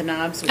all of the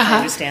knobs, which I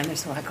understand.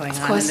 There's a lot going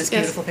on in this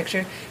beautiful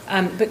picture.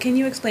 But can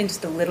you explain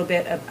just a little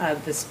bit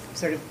of this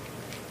sort of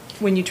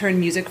when you turn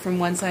music from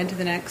one side to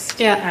the next?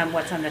 Yeah.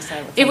 What's on this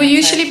side? It will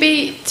usually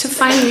be to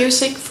find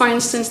music, for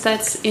instance,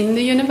 that's in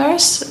the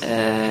universe.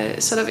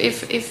 Sort of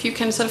if you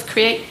can sort of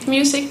create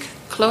music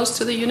close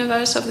to the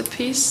universe of the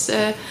piece.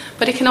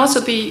 But it can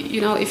also be,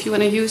 if you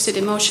want to use it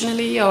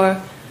emotionally or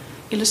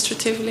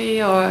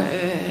illustratively or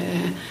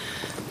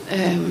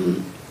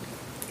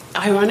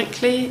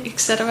ironically,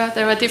 etc.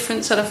 There are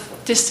different sort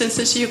of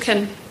distances you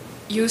can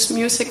use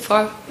music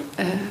for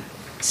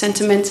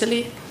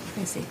sentimentally.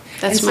 I see.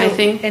 That's my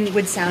thing. And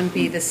would sound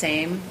be the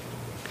same?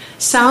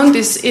 Sound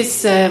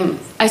is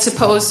I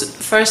suppose,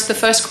 the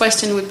first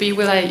question would be,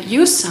 will I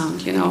use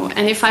sound,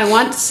 And if I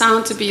want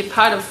sound to be a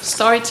part of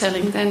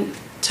storytelling, then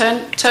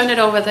turn it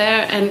over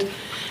there,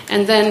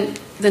 and then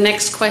the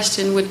next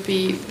question would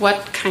be,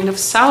 what kind of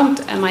sound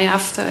am I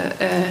after?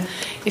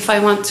 If I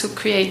want to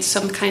create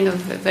some kind of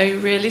very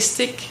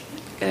realistic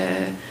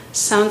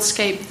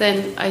soundscape,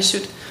 then I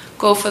should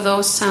go for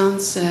those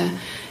sounds.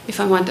 If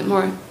I want a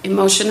more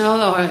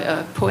emotional or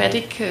a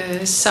poetic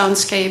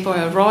soundscape or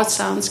a raw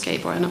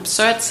soundscape or an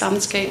absurd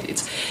soundscape,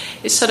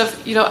 it's sort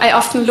of, I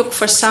often look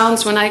for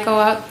sounds when I go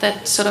out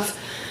that sort of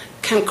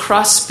can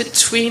cross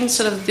between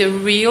sort of the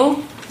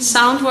real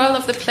sound world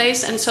of the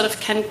place and sort of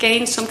can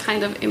gain some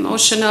kind of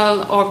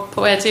emotional or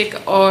poetic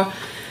or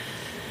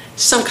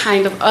some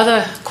kind of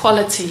other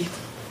quality.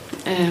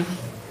 Okay.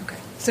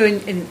 So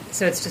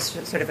it's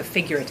just sort of a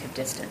figurative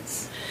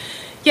distance.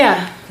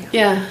 Yeah.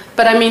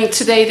 But I mean,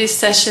 today this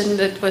session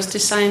that was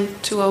designed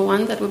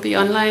 201, that will be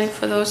online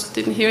for those who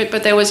didn't hear it,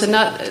 but there was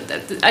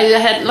I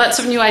had lots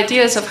of new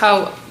ideas of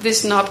how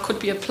this knob could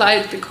be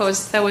applied,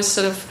 because there was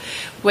sort of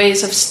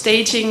ways of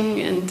staging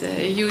and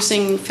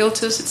using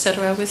filters,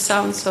 etc. with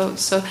sound.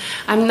 So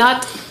I'm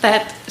not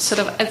that sort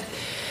of.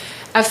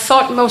 I've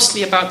thought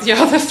mostly about the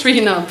other 3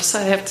 knobs.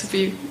 I have to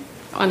be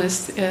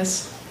honest.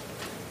 Yes.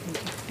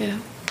 Yeah.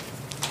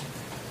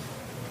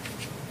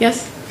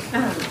 Yes.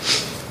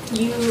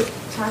 You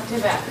talked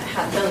about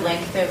the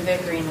length of the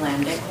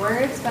Greenlandic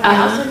words, but I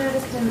also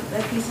noticed in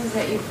the pieces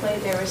that you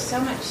played there was so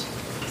much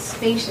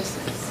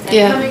spaciousness.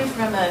 And coming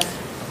from a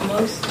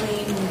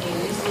mostly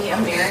newsy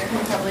American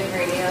public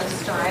radio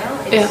style.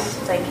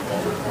 It's like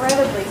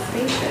incredibly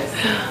spacious.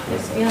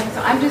 This feeling.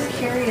 So I'm just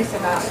curious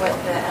about what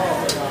the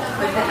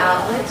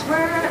outlets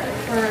were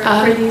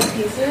for these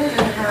pieces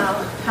and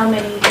how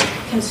many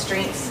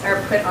constraints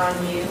are put on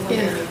you when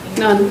you're making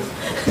none.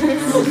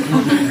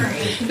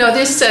 No,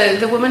 this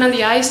the Woman on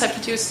the Ice I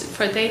produced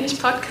for a Danish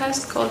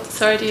podcast called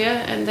Third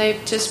Year, and they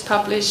just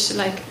publish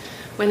like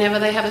whenever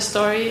they have a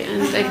story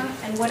and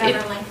and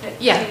whatever length it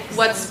takes.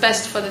 What's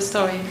best for the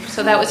story.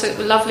 So that was a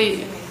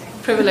lovely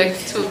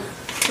privilege to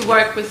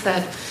work with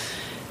that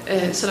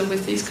sort of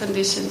with these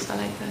conditions. I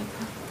like that.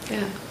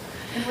 Yeah.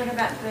 And what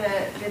about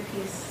the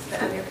piece,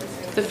 the other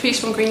piece? The piece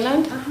from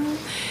Greenland. I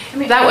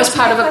mean, that was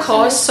part of a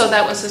course, so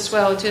that was as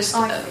well just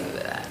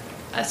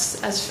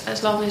as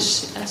long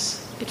as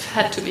it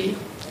had to be.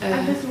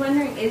 I'm just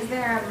wondering, is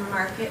there a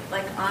market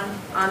like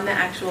on the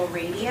actual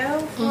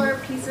radio for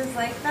pieces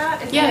like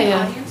that? Is there an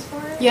audience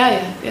for it?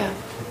 Yeah.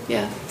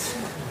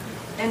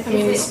 And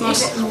is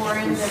it more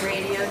in the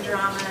radio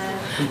drama?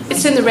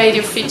 It's in the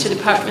radio feature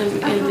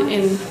department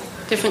in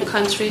different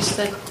countries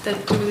that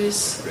do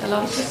this a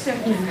lot.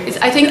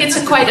 I think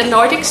it's quite a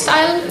Nordic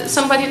style.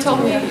 Somebody told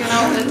me,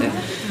 that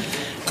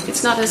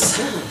it's not as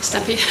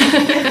snappy.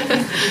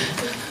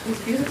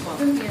 It's beautiful.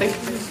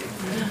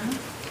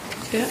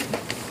 Yeah.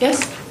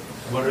 Yes?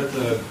 What are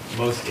the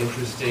most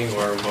interesting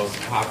or most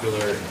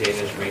popular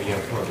Danish radio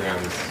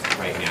programs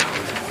right now?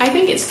 I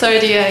think it's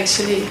Third Year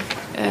actually.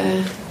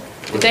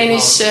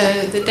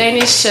 The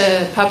Danish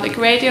public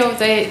radio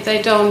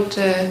they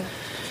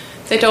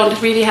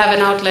don't really have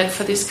an outlet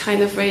for this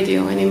kind of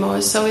radio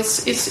anymore. So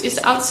it's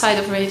outside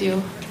of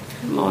radio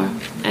more.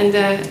 And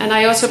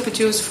I also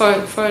produce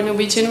for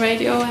Norwegian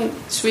radio and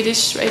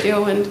Swedish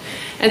radio and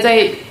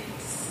they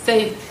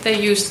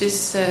use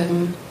this.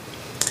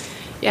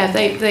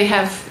 They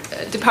have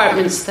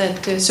departments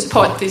that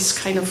support this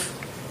kind of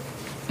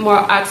more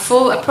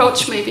artful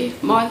approach, maybe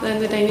more than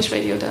the Danish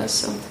radio does.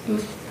 So.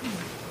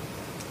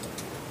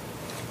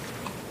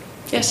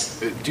 Yes.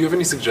 Do you have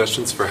any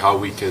suggestions for how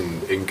we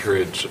can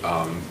encourage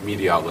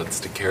media outlets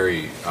to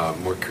carry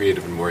more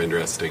creative and more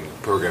interesting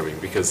programming?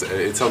 Because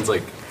it sounds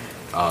like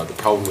the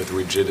problem with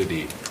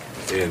rigidity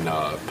in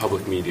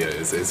public media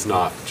is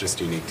not just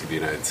unique to the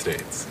United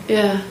States.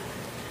 Yeah.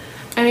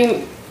 I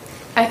mean,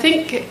 I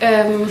think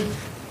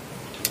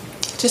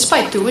just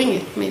by doing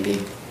it, maybe.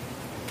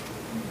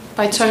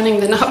 By turning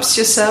the knobs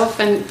yourself.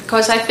 And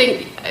because I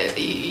think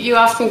you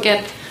often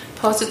get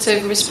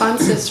positive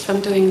responses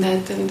from doing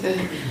that. And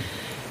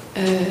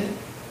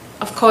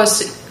of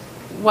course,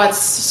 what's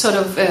sort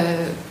of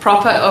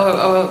proper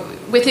or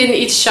within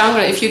each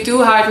genre. If you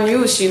do hard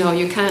news, you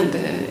can't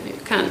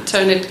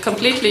turn it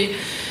completely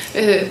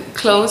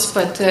closed,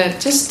 but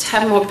just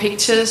have more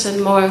pictures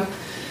and more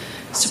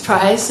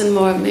surprise and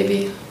more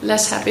maybe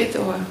less habit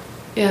or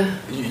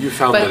You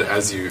found that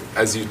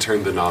as you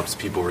turn the knobs,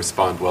 people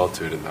respond well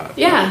to it, and that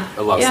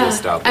allows the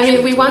establishment. I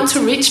mean, we want to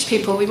reach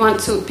people. We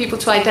want people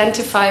to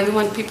identify. We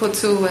want people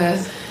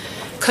to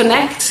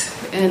connect.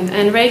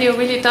 And radio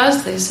really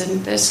does this.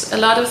 And there's a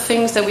lot of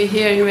things that we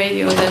hear in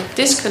radio that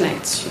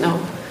disconnects,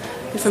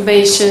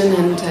 information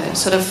and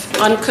sort of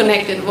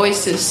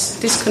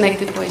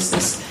disconnected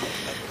voices.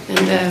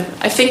 And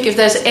I think if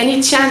there's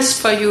any chance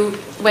for you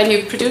when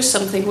you produce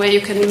something where you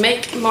can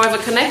make more of a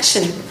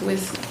connection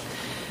with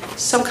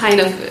some kind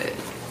of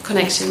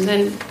connection,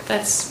 then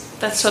that's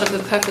sort of the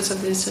purpose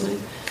of this.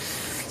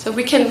 So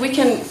we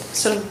can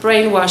sort of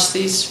brainwash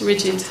these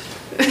rigid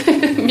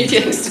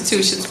media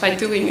institutions by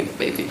doing it,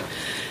 maybe.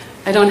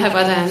 I don't have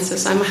other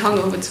answers. I'm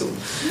hungover too.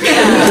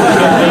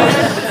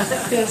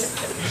 Yes.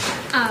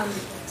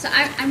 So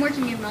I'm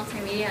working in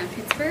multimedia in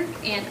Pittsburgh,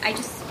 and I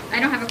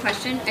don't have a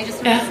question. I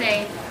just want to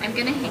say I'm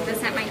going to hang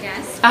this at my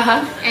desk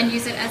and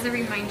use it as a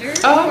reminder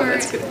for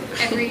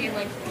every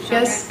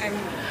genre I'm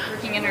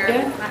working in our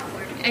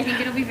platform. I think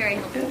it'll be very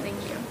helpful. Thank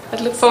you.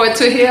 I'd look forward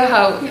to hear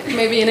how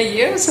maybe in a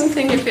year or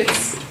something if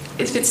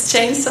it's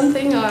changed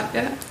something or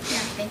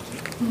thank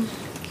you.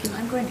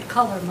 I'm going to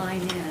color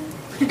mine in.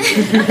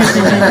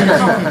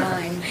 Color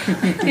mine.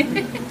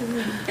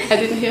 I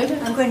didn't hear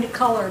that. I'm going to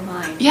color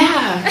mine.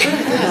 Yeah.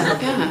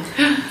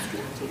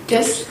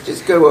 Yes.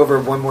 Just go over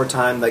one more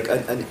time, like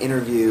an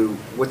interview.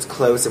 What's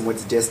close and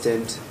what's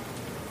distant?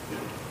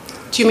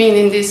 Do you mean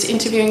in this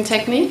interviewing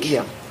technique?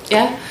 Yeah.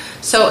 Yeah.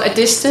 So a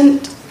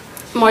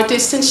more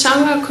distant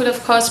genre could,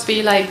 of course,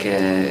 be like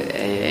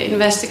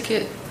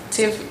investigative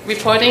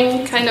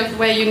reporting, kind of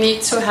where you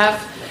need to have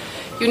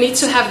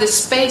the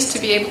space to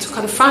be able to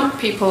confront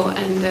people,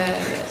 and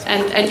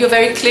you're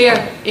very clear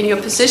in your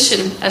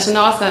position as an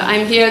author.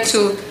 I'm here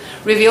to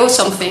reveal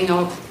something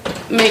or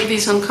make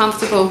these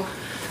uncomfortable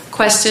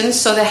questions.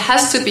 So there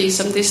has to be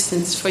some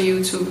distance for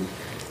you to,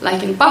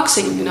 like in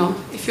boxing,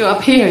 if you're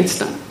up here, it's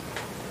not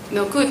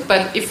no good.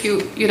 But if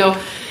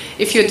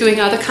if you're doing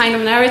other kind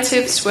of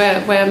narratives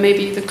where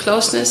maybe the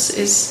closeness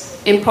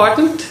is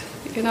important,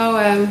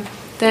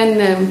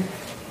 then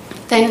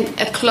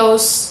a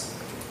close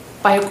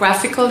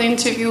biographical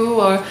interview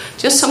or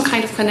just some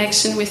kind of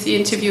connection with the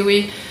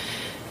interviewee,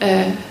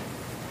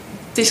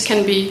 this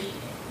can be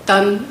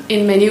done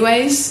in many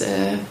ways.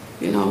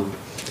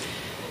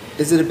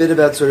 Is it a bit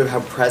about sort of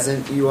how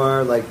present you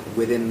are, like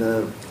within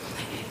the?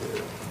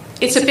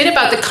 It's a bit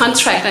about the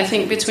contract, I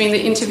think, between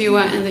the interviewer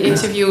and the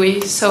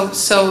interviewee.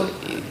 So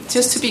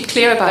just to be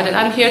clear about it,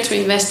 I'm here to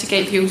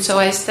investigate you. So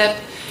I step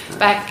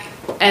back,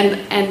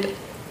 and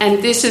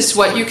this is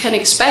what you can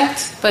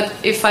expect. But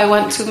if I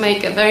want to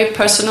make a very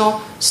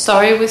personal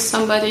story with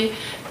somebody,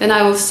 then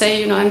I will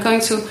say, I'm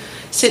going to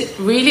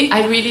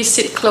I really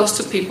sit close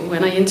to people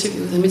when I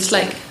interview them. It's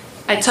like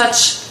I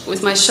touch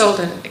with my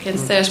shoulder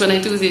against theirs when I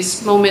do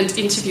this moment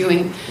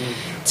interviewing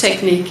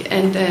technique,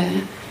 and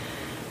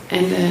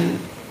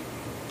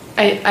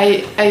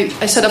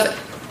I sort of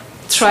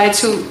try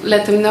to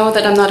let them know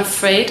that I'm not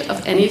afraid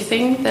of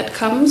anything that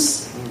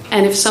comes,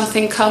 and if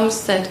something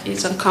comes that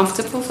is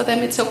uncomfortable for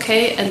them, it's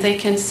okay, and they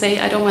can say,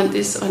 I don't want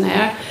this on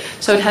air.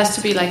 So it has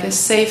to be like a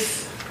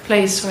safe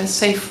place or a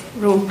safe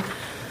room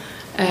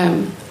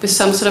with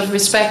some sort of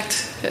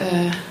respect,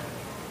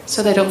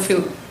 so they don't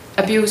feel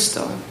abused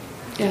or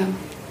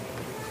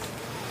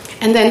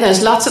And then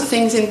there's lots of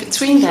things in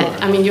between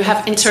that. I mean, you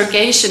have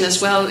interrogation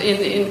as well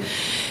in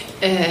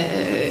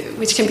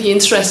which can be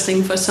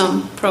interesting for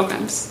some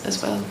programs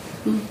as well.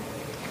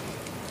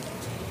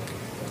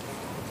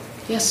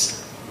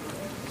 Yes.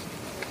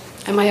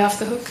 Am I off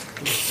the hook?